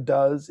also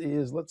does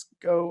is, let's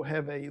go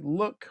have a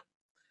look.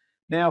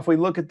 Now, if we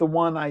look at the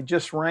one I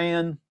just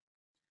ran,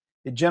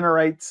 it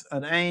generates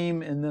an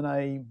AIM and then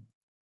a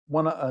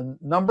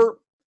number,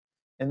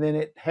 and then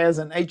it has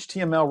an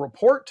HTML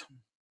report.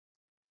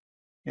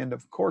 And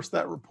of course,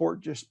 that report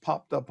just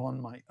popped up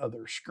on my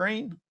other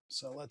screen.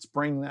 So let's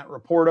bring that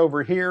report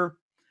over here.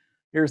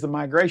 Here's the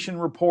migration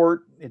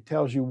report. It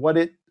tells you what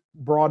it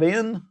brought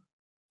in.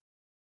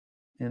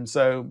 And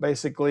so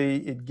basically,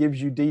 it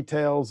gives you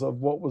details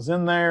of what was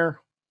in there.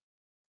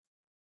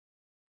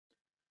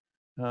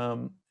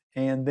 And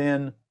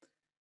then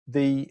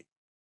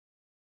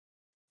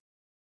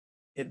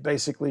it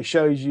basically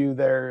shows you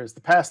there's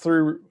the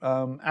pass-through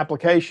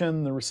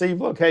application, the receive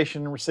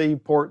location,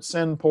 receive port,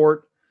 send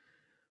port,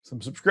 some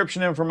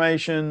subscription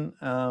information,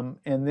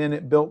 and then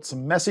it built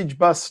some message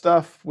bus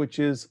stuff, which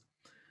is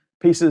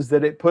pieces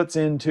that it puts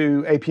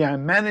into API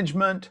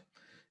management.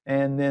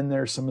 And then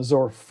there's some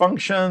Azure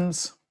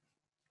Functions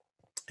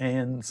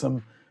and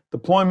some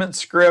deployment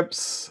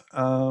scripts,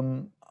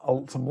 some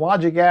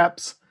logic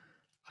apps,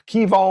 a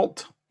key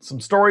vault, some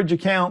storage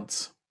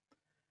accounts,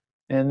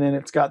 and then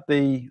it's got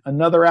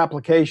another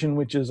application,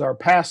 which is our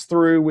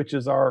pass-through, which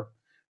is our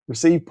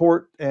receive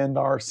port and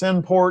our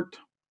send port.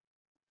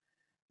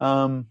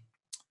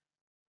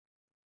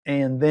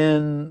 And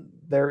then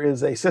there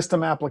is a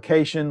system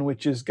application,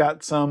 which has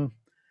got some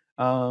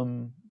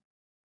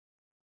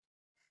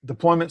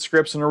deployment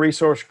scripts and a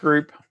resource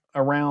group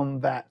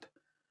around that.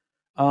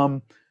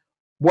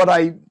 What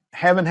I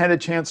haven't had a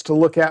chance to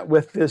look at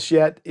with this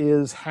yet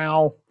is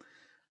how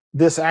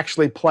this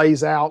actually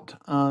plays out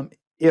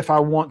if I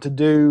want to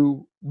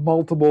do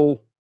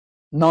multiple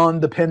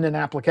non-dependent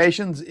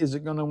applications. Is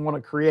it going to want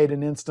to create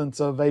an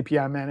instance of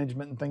API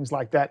management and things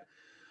like that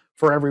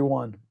for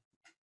everyone?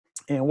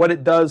 And what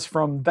it does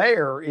from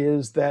there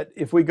is that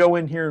if we go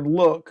in here and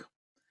look,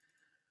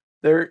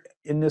 there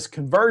in this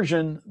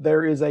conversion,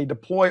 there is a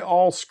deploy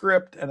all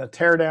script and a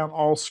tear down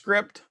all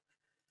script.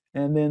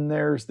 And then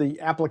there's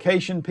the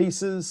application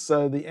pieces,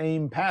 so the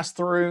AIM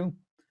pass-through.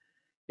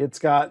 It's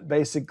got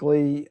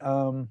basically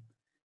a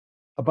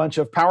bunch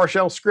of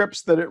PowerShell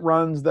scripts that it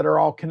runs that are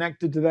all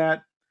connected to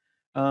that.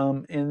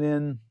 And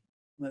then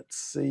let's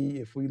see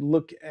if we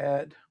look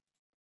at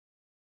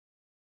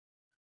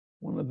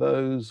one of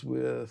those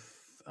with,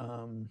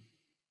 let's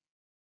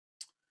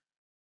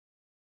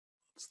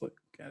look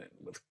at it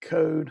with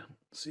code.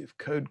 See if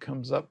code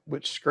comes up,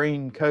 which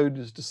screen code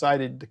is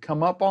decided to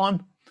come up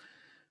on.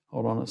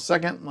 Hold on a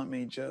second. Let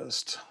me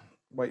just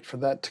wait for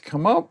that to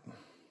come up.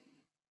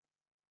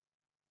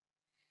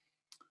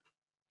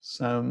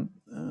 So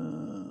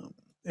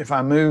if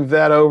I move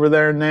that over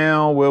there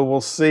now,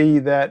 we'll see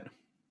that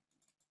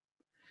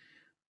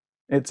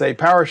it's a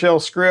PowerShell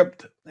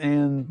script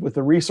and with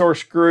a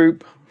resource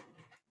group,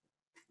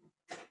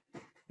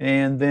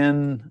 and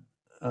then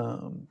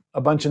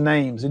a bunch of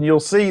names. And you'll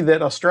see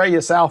that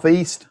Australia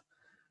Southeast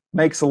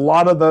makes a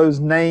lot of those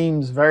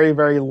names very,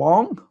 very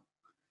long,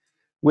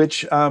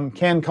 which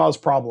can cause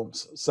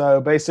problems.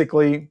 So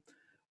basically,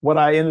 what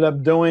I ended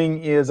up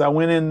doing is I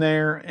went in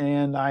there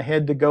and I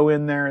had to go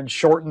in there and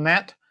shorten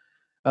that.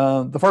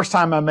 The first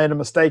time I made a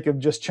mistake of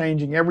just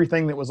changing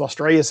everything that was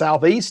Australia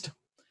Southeast,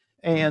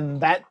 and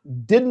that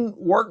didn't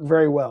work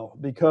very well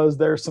because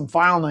there's some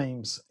file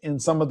names in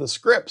some of the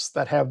scripts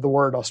that have the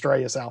word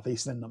Australia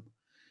Southeast in them.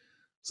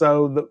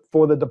 So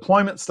for the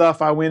deployment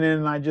stuff, I went in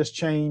and I just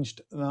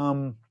changed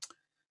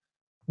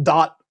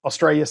dot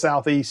Australia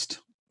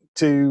Southeast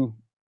to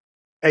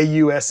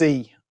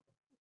AUSE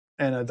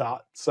and a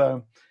dot.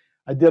 So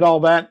I did all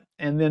that,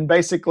 and then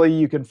basically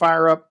you can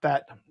fire up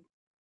that,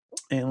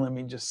 and let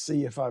me just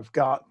see if I've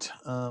got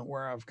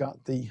where I've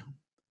got the,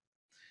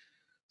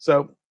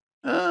 so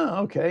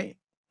okay,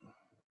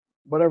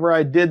 whatever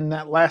I did in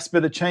that last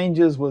bit of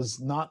changes was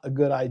not a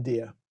good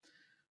idea.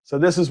 So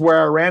this is where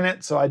I ran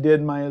it. So I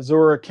did my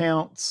Azure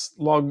accounts,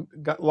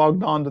 got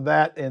logged onto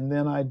that, and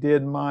then I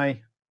did my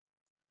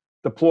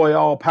deploy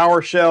all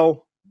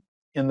PowerShell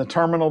in the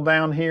terminal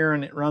down here,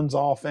 and it runs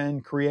off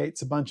and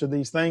creates a bunch of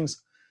these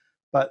things,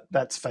 but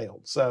that's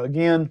failed. So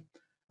again,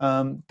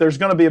 there's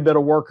going to be a bit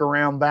of work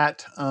around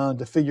that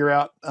to figure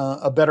out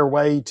a better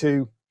way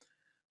to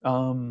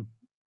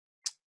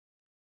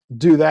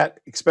do that,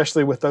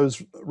 especially with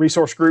those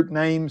resource group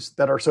names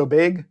that are so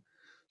big.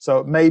 So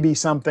it may be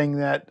something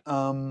that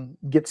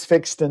gets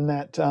fixed in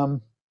that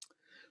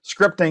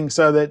scripting,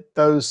 so that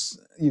those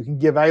you can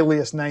give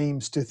alias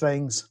names to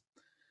things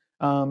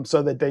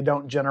so that they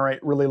don't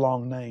generate really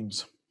long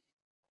names.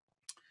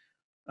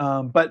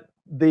 But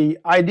the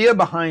idea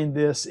behind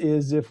this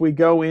is, if we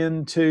go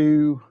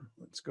into,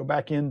 let's go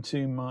back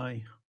into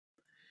my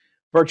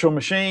virtual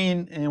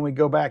machine and we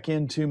go back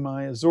into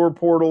my Azure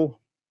portal.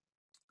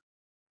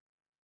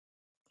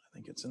 I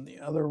think it's in the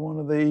other one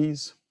of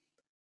these.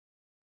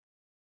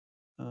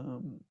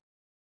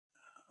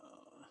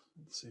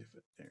 Let's see if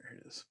there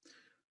it is.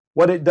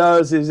 What it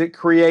does is it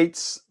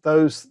creates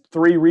those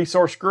 3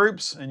 resource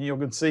groups, and you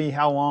can see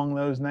how long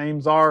those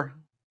names are.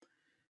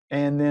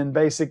 And then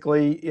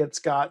basically it's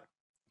got,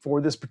 for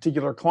this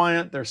particular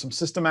client, there's some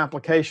system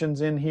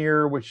applications in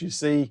here, which you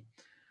see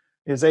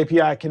is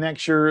API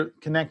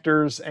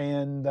connectors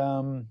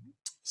and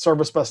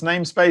service bus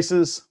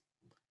namespaces.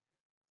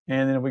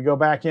 And then if we go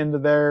back into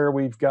there,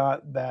 we've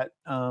got that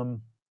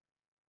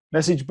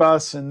message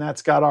bus, and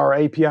that's got our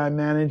API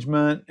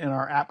management and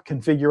our app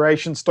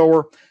configuration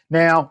store.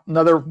 Now,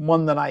 another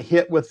one that I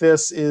hit with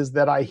this is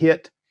that I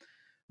hit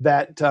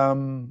that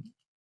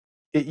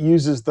it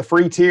uses the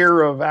free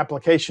tier of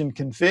application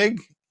config,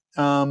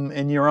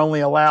 and you're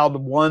only allowed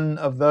 1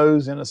 of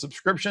those in a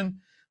subscription.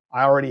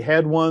 I already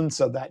had one,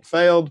 so that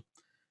failed.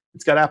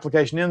 It's got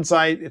application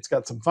insight, it's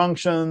got some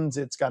functions,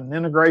 it's got an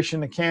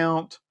integration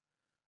account,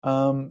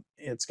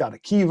 it's got a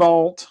key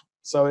vault.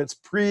 So it's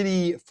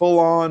pretty full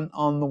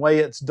on the way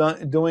it's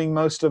doing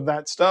most of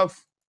that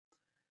stuff.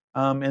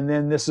 And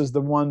then this is the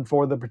one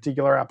for the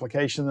particular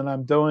application that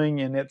I'm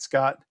doing, and it's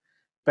got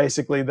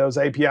basically those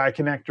API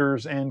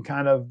connectors, and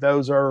kind of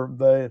those are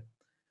the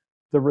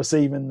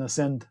receive and the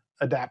send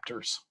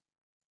adapters.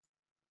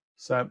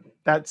 So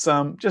that's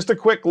just a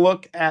quick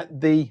look at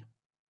the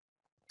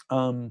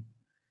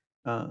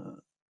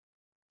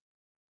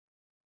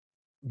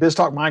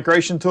BizTalk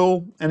migration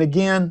tool. And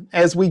again,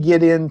 as we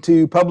get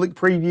into public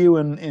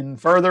preview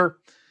and further,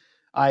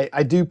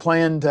 I do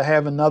plan to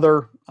have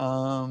another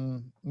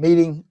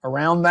meeting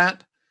around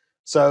that.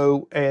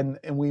 So, and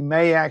we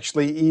may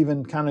actually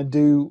even kind of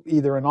do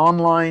either an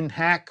online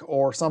hack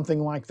or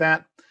something like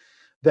that,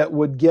 that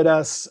would get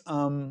us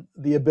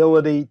the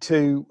ability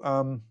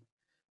to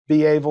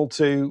be able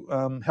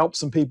to help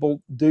some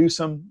people do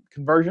some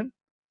conversion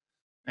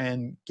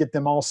and get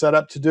them all set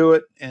up to do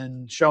it,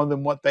 and show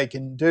them what they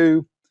can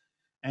do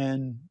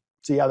and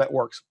see how that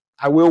works.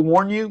 I will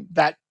warn you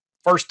that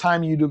first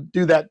time you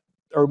do that,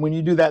 or when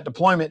you do that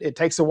deployment, it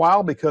takes a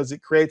while, because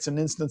it creates an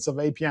instance of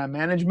API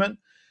management,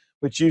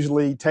 which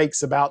usually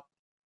takes about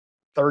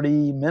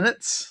 30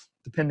 minutes,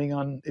 depending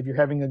on if you're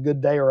having a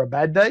good day or a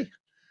bad day.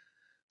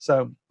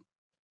 So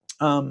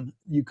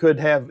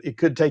it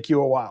could take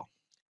you a while.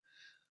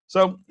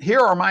 So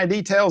here are my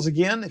details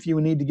again, if you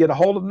need to get a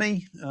hold of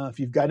me. If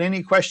you've got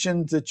any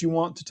questions that you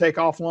want to take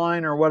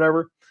offline or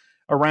whatever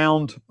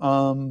around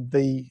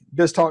the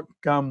BizTalk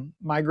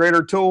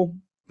Migrator tool,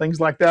 things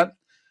like that,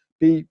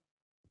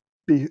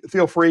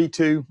 feel free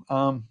to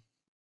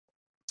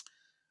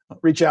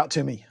reach out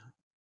to me.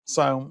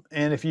 So,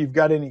 and if you've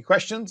got any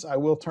questions, I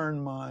will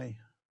turn my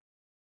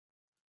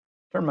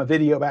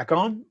video back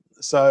on.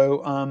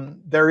 So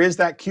there is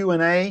that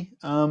Q&A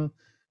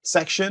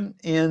section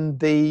in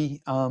the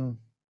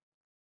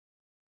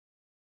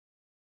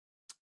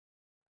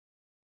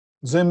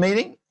Zoom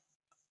meeting.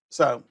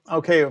 So,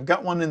 okay, I've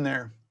got one in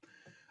there.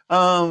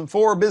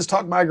 For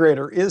BizTalk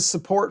Migrator, is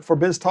support for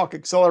BizTalk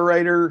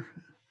Accelerator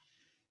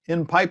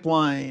in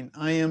pipeline?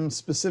 I am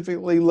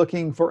specifically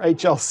looking for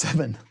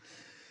HL7.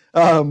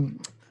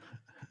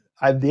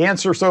 The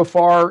answer so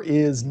far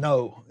is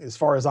no. As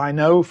far as I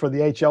know, for the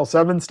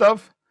HL7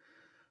 stuff,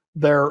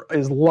 there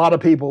is a lot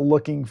of people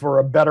looking for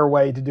a better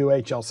way to do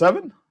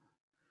HL7.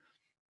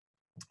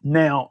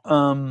 Now,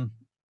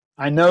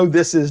 I know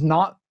this is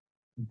not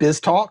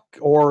BizTalk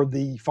or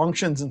the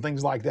functions and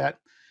things like that,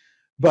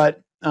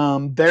 but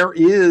there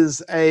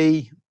is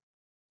a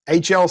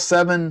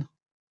HL7,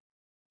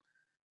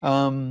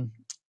 or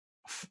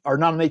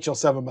not an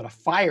HL7, but a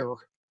Fire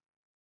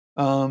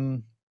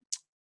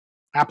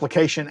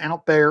application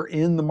out there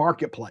in the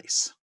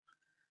marketplace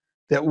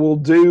that will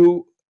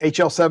do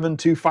HL7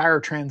 to Fire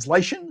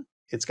translation.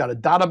 It's got a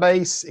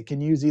database. It can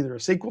use either a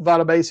SQL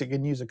database, it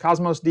can use a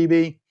Cosmos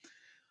DB,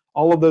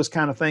 all of those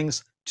kind of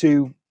things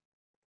to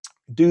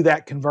do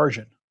that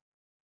conversion.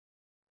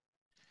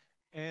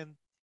 And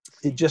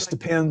it just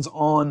depends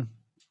on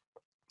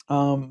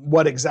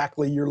what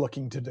exactly you're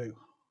looking to do.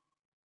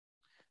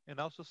 And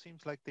also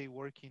seems like they're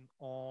working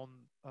on.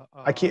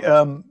 I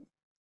can't.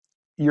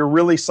 You're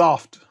really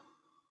soft.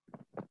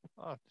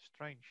 Oh,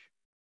 strange.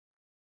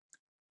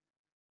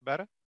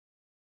 Better?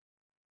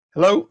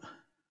 Hello?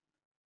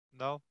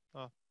 No,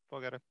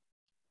 forget it.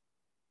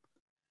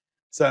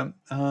 So,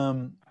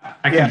 I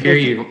yeah, can hear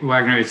you,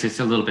 Wagner. It's just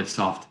a little bit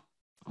soft.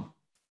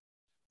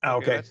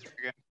 okay. Let's try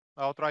again.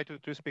 I'll try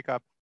to speak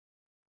up.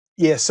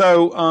 Yeah,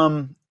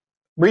 so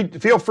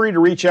feel free to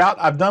reach out.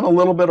 I've done a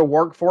little bit of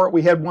work for it.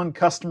 We had one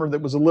customer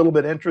that was a little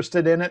bit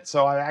interested in it,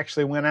 so I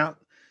actually went out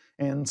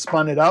and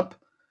spun it up.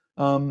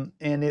 And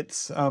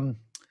it's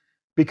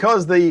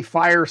because the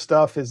fire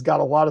stuff has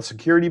got a lot of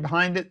security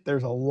behind it.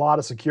 There's a lot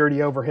of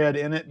security overhead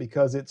in it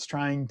because it's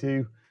trying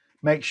to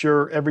make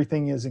sure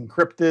everything is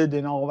encrypted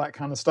and all that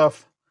kind of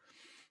stuff.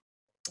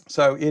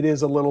 So it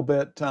is a little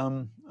bit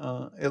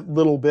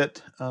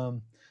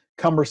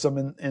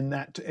cumbersome in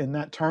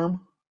that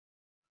term.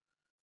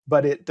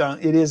 But it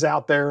is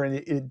out there, and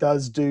it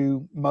does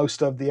do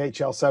most of the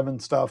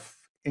HL7 stuff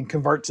and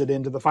converts it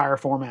into the Fire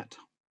format.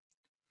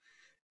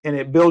 And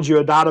it builds you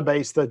a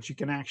database that you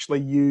can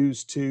actually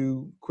use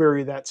to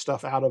query that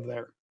stuff out of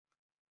there.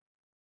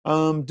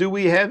 Do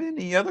we have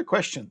any other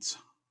questions?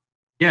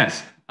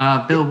 Yes.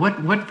 Bill,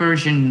 what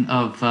version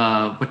of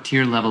what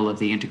tier level of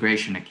the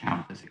integration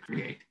account does it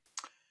create?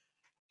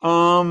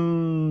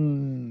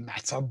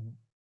 That's a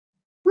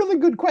really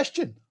good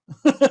question.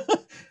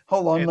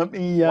 Hold on, let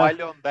me.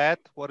 While on that,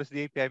 what is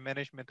the API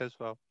management as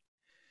well?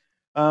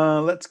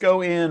 Let's go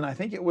in. I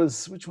think it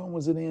was, which one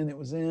was it in? It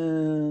was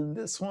in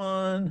this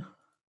one.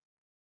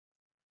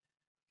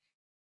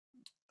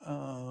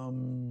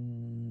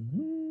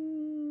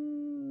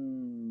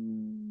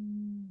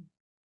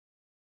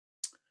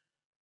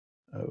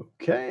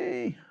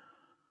 Okay.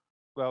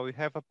 Well, we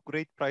have a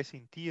great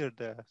pricing tier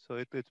there, so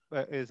it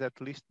is at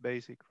least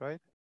basic,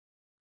 right?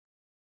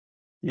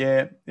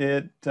 Yeah,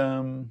 it.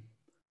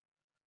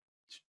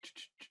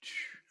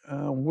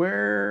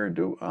 Where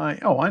do I?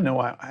 Oh, I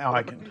know how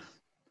I can.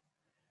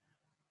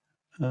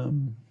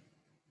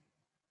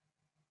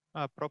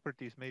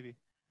 Properties, maybe.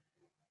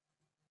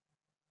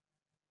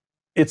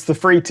 It's the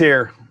free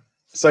tier.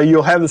 So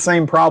you'll have the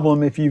same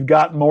problem if you've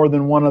got more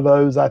than one of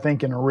those, I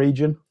think, in a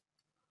region.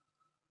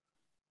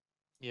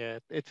 Yeah,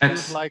 it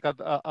feels like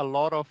a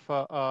lot of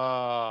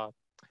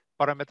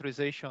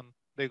parameterization.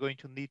 They're going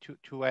to need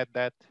to add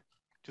that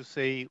to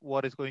say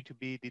what is going to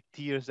be the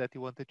tiers that you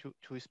wanted to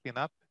spin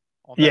up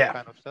on that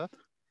kind of stuff.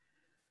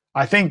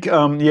 I think,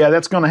 yeah,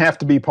 that's going to have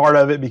to be part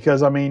of it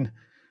because, I mean,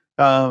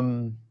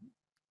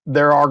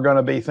 there are going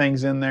to be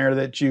things in there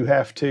that you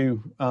have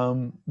to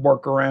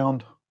work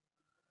around.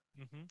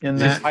 In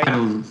There's that,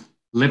 a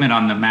limit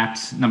on the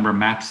maps, number of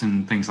maps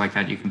and things like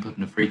that you can put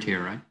in a free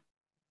tier, right?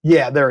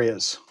 Yeah, there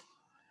is.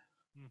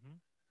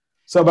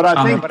 So, but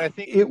I think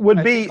it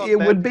would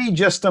be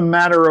just a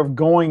matter of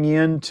going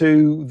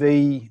into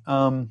those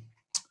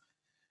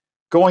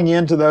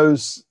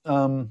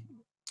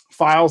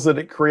files that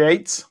it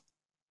creates.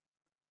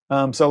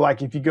 So,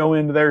 like if you go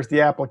into there's the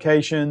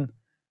application,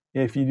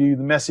 if you do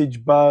the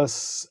message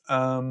bus.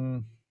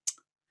 Oh,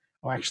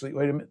 actually,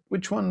 wait a minute.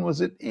 Which one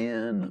was it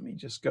in? Let me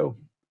just go.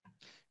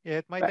 Yeah,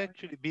 it might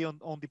actually be on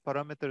the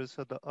parameters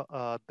of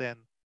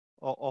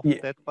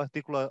that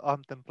particular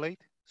ARM template.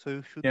 So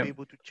you should be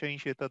able to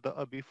change it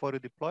before you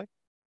deploy.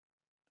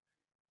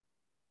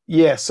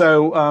 Yeah,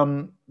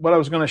 so what I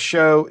was going to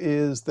show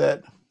is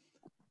that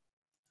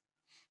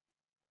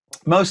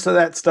most of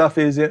that stuff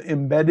is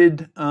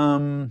embedded.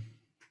 I'm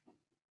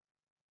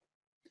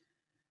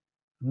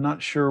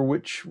not sure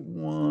which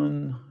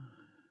one.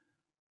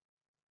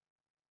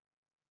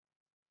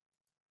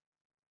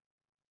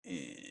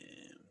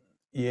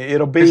 Yeah,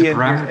 it'll be in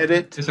your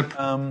edit. There's a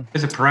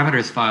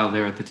parameters file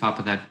there at the top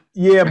of that.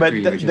 Yeah, but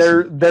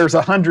there's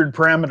 100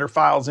 parameter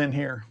files in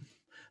here.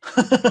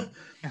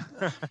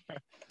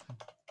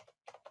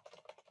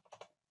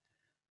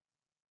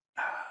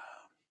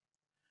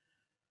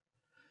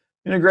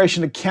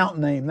 Integration account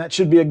name, that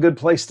should be a good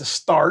place to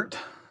start.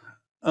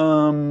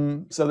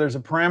 So there's a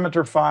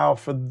parameter file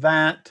for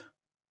that.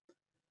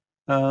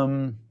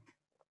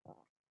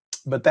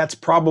 But that's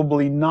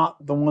probably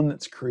not the one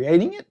that's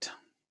creating it.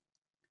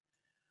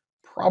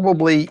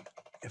 Probably,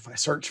 if I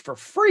search for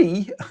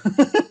free.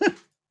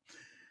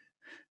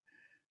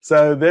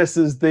 So this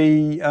is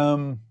the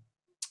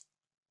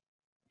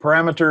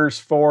parameters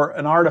for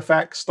an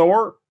artifact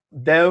store,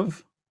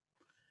 dev.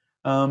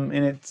 And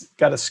it's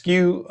got a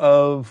SKU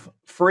of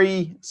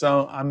free.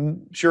 So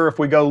I'm sure if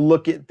we go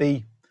look at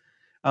the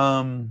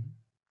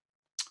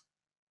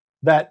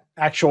that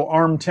actual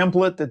ARM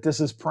template that this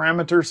is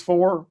parameters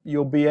for,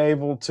 you'll be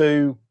able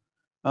to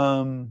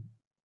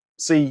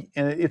see.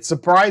 And it's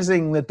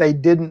surprising that they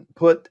didn't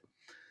put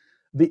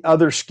the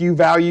other SKU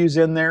values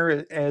in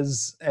there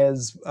as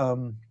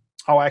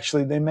oh,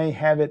 actually they may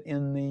have it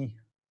in the,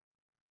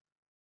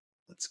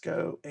 let's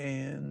go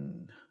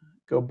and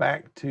go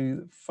back to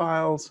the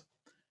files.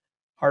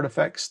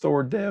 Artifact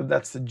store dev,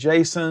 that's the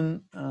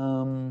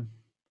JSON.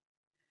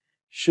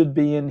 Should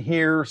be in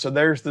here. So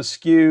there's the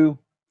SKU.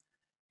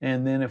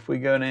 And then if we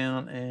go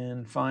down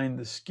and find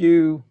the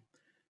SKU,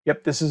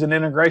 yep, this is an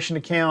integration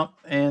account,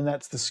 and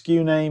that's the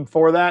SKU name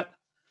for that.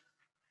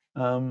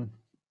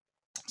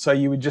 So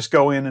you would just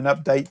go in and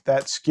update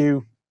that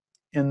SKU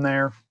in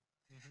there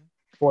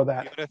for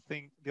that.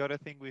 The other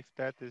thing with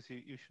that is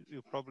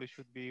you probably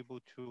should be able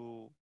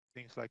to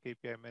things like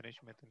API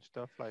management and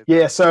stuff like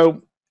yeah, that.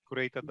 so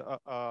create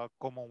a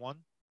common one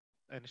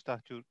and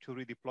start to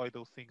redeploy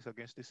those things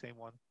against the same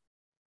one.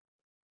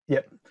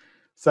 Yep.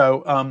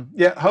 So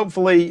yeah,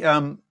 hopefully,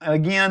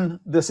 again,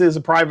 this is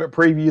a private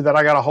preview that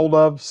I got a hold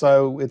of,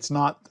 so it's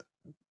not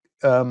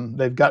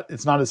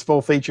it's not as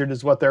full featured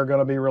as what they're going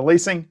to be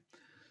releasing.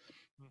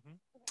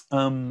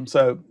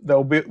 So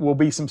will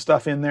be some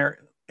stuff in there.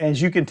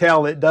 As you can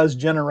tell, it does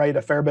generate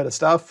a fair bit of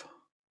stuff.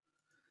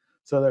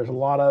 So there's a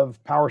lot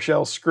of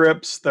PowerShell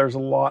scripts. There's a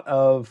lot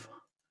of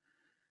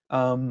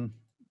ARM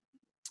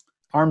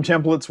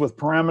templates with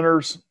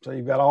parameters. So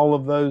you've got all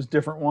of those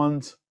different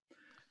ones.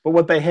 But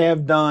what they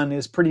have done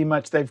is pretty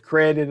much they've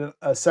created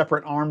a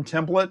separate ARM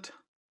template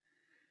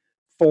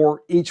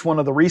for each one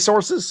of the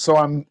resources. So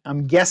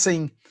I'm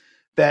guessing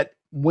that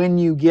when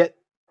you get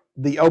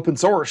the open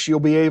source, you'll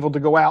be able to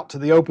go out to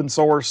the open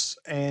source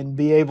and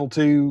be able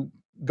to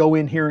go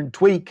in here and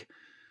tweak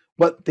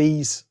what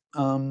these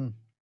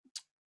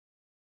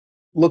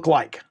look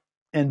like,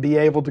 and be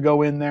able to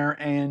go in there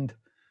and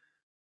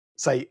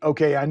say,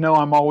 okay, I know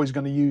I'm always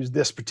going to use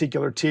this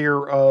particular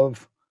tier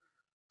of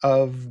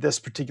this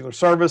particular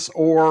service,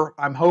 or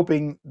I'm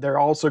hoping they're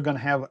also going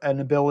to have an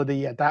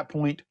ability at that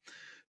point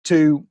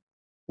to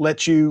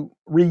let you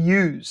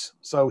reuse.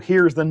 So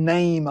here's the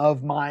name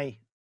of my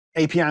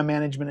API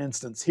management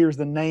instance. Here's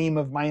the name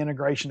of my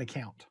integration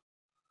account,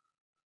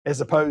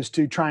 as opposed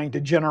to trying to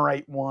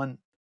generate one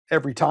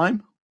every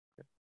time.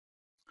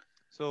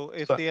 So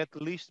if they at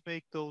least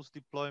make those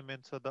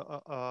deployments what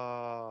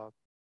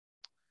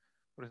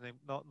is the name?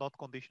 Not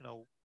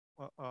conditional,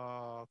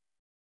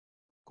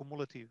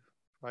 cumulative,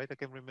 right? I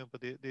can remember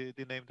the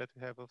name that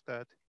we have of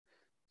that.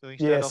 So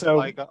instead of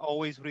like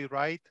always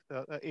rewrite,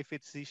 if it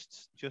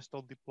exists just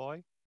on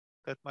deploy,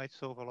 that might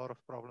solve a lot of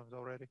problems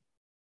already.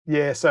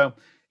 Yeah, so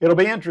it'll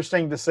be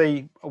interesting to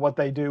see what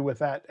they do with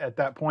that at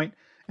that point.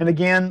 And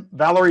again,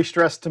 Valerie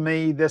stressed to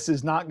me, this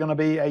is not going to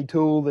be a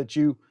tool that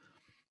you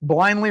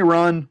blindly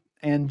run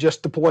and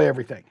just deploy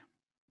everything.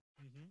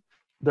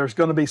 There's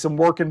going to be some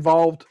work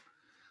involved.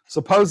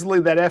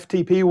 Supposedly that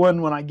FTP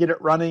one, when I get it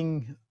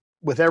running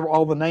with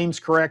all the names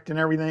correct and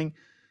everything,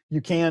 you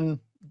can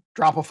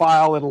drop a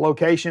file at a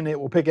location, it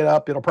will pick it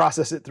up, it'll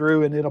process it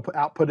through, and it'll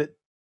output it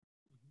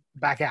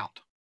back out.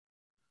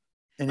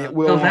 And it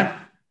will. So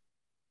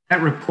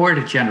that report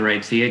it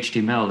generates, the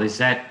HTML, is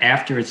that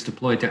after it's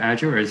deployed to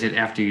Azure, or is it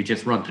after you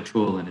just run the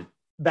tool and it?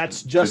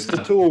 That's just the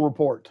tool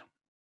report.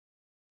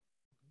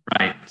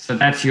 Right. So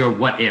that's your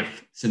what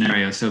if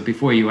scenario. So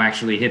before you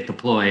actually hit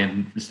deploy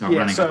and start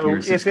running up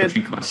your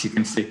subscription costs, you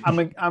can see.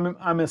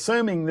 I'm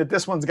assuming that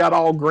this one's got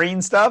all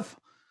green stuff.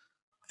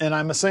 And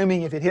I'm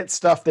assuming if it hits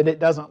stuff that it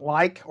doesn't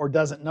like or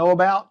doesn't know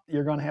about,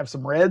 you're going to have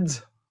some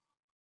reds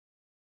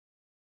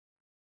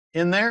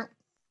in there.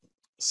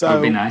 So that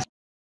would be nice.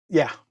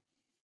 Yeah.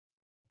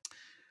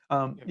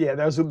 Yeah,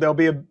 there'll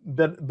be a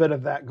bit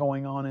of that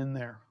going on in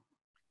there.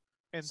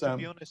 And to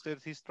be honest,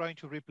 he's trying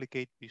to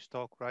replicate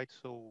BizTalk, right?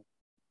 So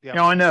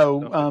yeah, I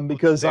know,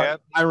 because I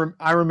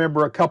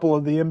remember a couple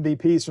of the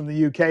MVPs from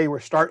the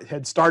UK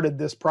had started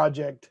this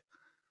project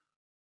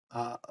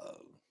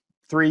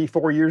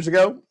 3-4 years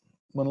ago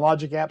when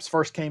Logic Apps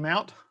first came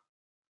out.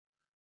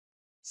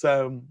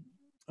 So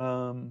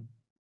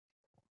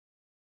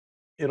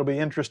it'll be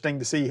interesting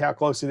to see how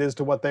close it is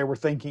to what they were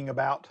thinking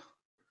about.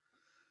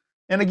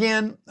 And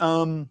again,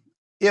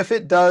 if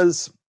it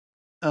does,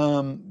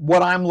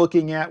 what I'm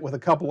looking at with a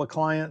couple of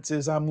clients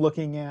is I'm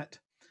looking at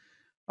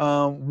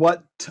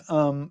what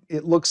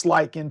it looks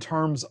like in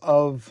terms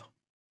of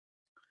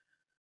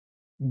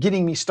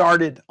getting me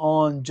started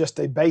on just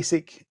a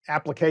basic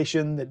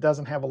application that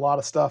doesn't have a lot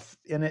of stuff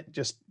in it,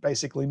 just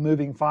basically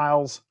moving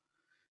files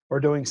or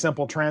doing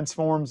simple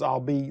transforms. I'll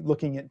be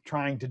looking at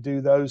trying to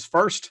do those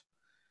first.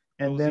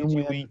 And then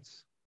when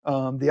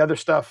the other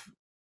stuff,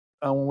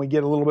 when we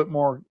get a little bit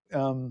more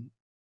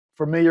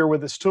familiar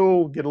with this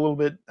tool, get a little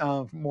bit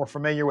more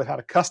familiar with how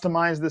to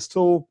customize this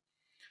tool,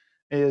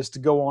 is to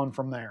go on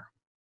from there.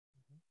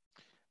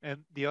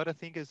 And the other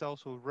thing is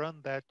also run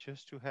that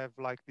just to have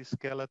like the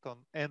skeleton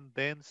and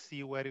then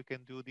see where you can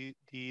do the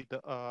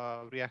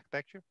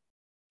re-architecture.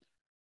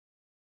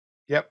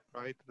 Yep.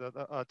 Right.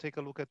 Take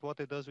a look at what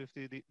it does with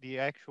the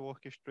actual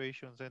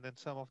orchestrations and then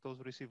some of those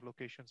receive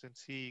locations and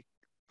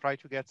try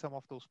to get some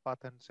of those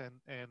patterns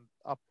and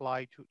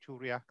apply to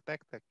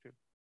re-architecture.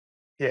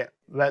 Yeah,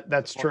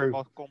 that's true.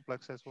 More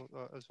complex as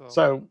well.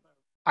 So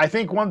I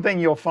think one thing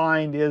you'll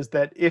find is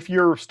that if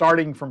you're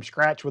starting from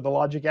scratch with a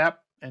Logic app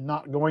and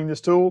not going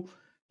this tool,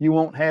 you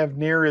won't have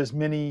near as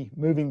many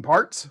moving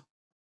parts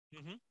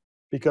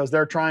because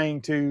they're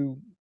trying to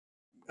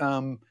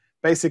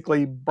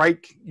basically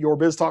break your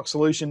BizTalk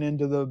solution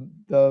into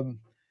the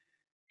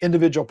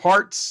individual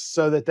parts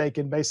so that they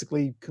can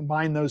basically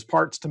combine those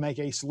parts to make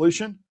a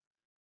solution.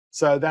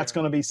 So that's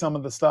going to be some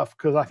of the stuff,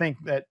 because I think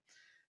that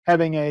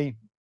having a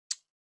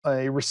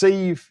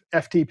receive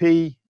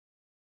FTP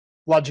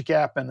logic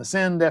app and the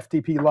send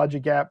FTP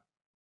logic app.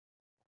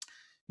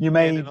 You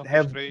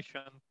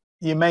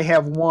may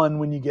have one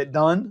when you get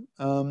done.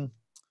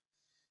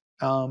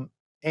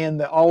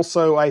 And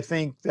also, I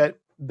think that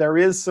there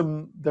is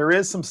some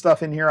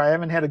stuff in here. I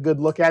haven't had a good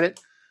look at it,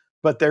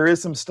 but there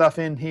is some stuff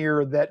in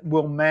here that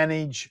will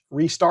manage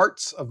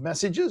restarts of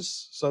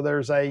messages. So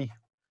there's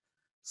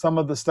some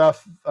of the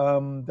stuff.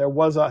 There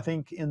was, I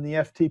think, in the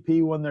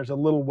FTP one, there's a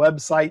little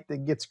website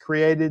that gets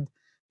created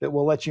that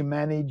will let you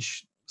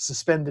manage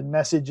suspended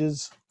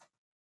messages.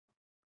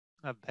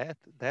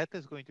 That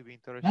is going to be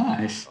interesting.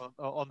 Nice.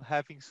 On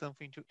having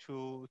something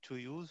to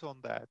use on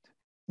that.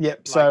 Yep.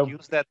 Like so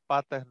use that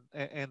pattern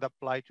and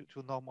apply to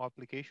normal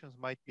applications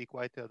might be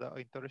quite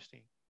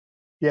interesting.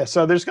 Yeah.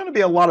 So there's going to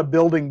be a lot of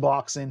building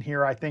blocks in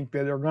here, I think,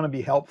 that are going to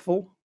be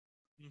helpful.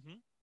 Mm-hmm.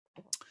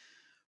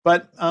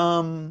 But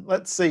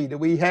let's see. Do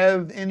we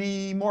have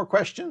any more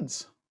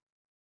questions?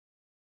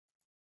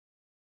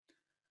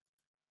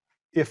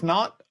 If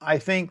not, I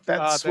think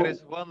that's. There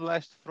is one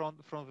last from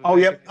Vivek. Oh,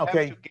 yep.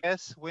 Okay. Have to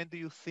guess, when do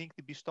you think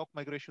the BizTalk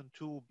Migration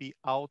 2 will be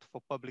out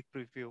for public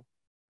preview?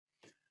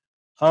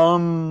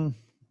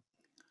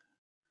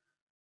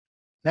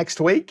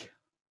 Next week.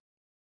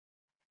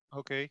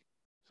 Okay,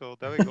 so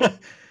there we go.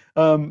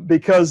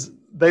 Because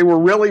they were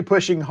really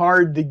pushing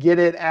hard to get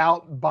it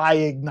out by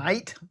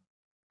Ignite.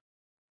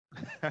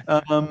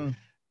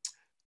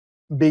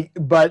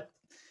 But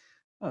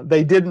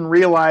they didn't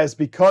realize,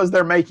 because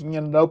they're making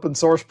it an open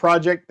source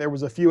project, there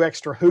was a few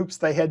extra hoops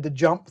they had to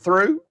jump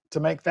through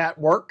to make that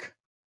work.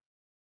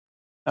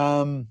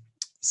 So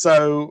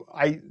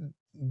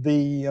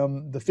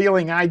the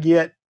feeling I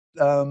get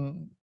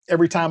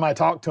every time I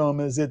talk to them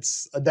is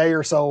it's a day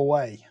or so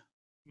away.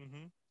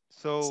 Mm-hmm.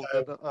 So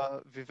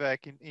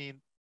Vivek,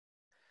 in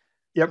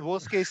yep.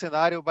 worst case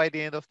scenario, by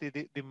the end of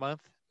the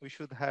month, we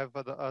should have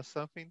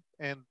something.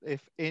 And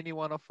if any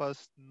one of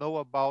us know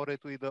about it,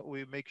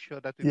 we make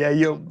sure that we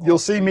you'll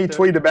see me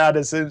tweet about it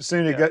as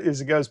soon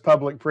as it goes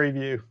public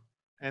preview.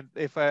 And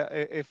if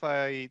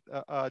I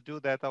do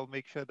that, I'll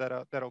make sure that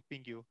I'll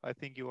ping you. I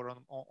think you are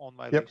on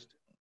my list.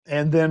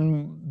 And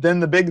then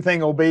the big thing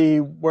will be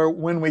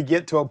when we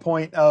get to a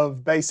point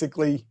of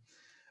basically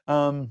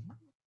being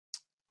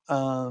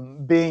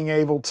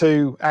able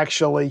to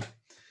actually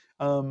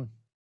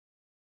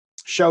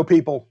show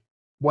people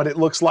what it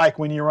looks like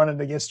when you run it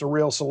against a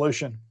real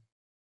solution.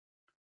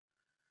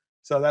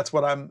 So that's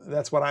what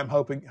I'm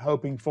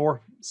hoping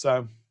for.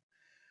 So,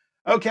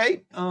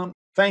 okay.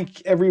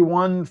 Thank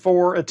everyone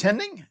for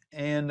attending.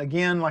 And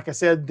again, like I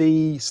said,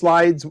 the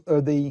slides or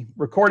the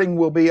recording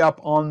will be up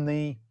on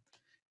the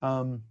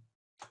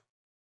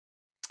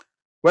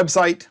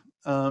website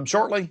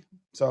shortly.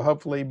 So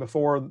hopefully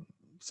before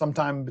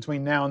sometime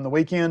between now and the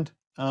weekend,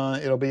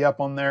 it'll be up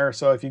on there.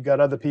 So if you've got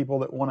other people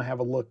that want to have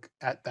a look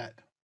at that.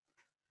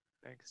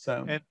 Thanks.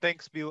 So, and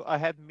thanks, Bill. I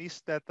had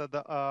missed that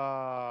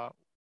the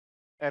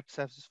app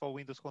services for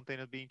Windows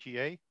Container being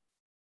GA.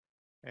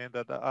 And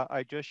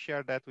I just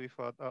shared that with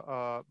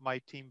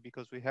my team,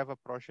 because we have a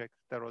project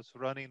that was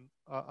running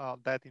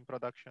that in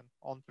production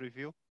on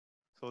preview.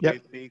 So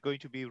they're going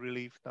to be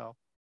relieved now.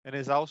 And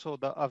it's also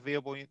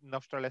available in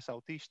Australia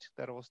Southeast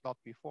that was not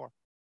before.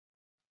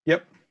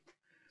 Yep.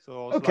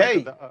 So I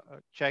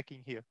was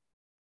checking here.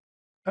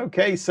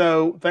 Okay,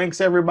 so thanks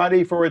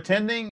everybody for attending.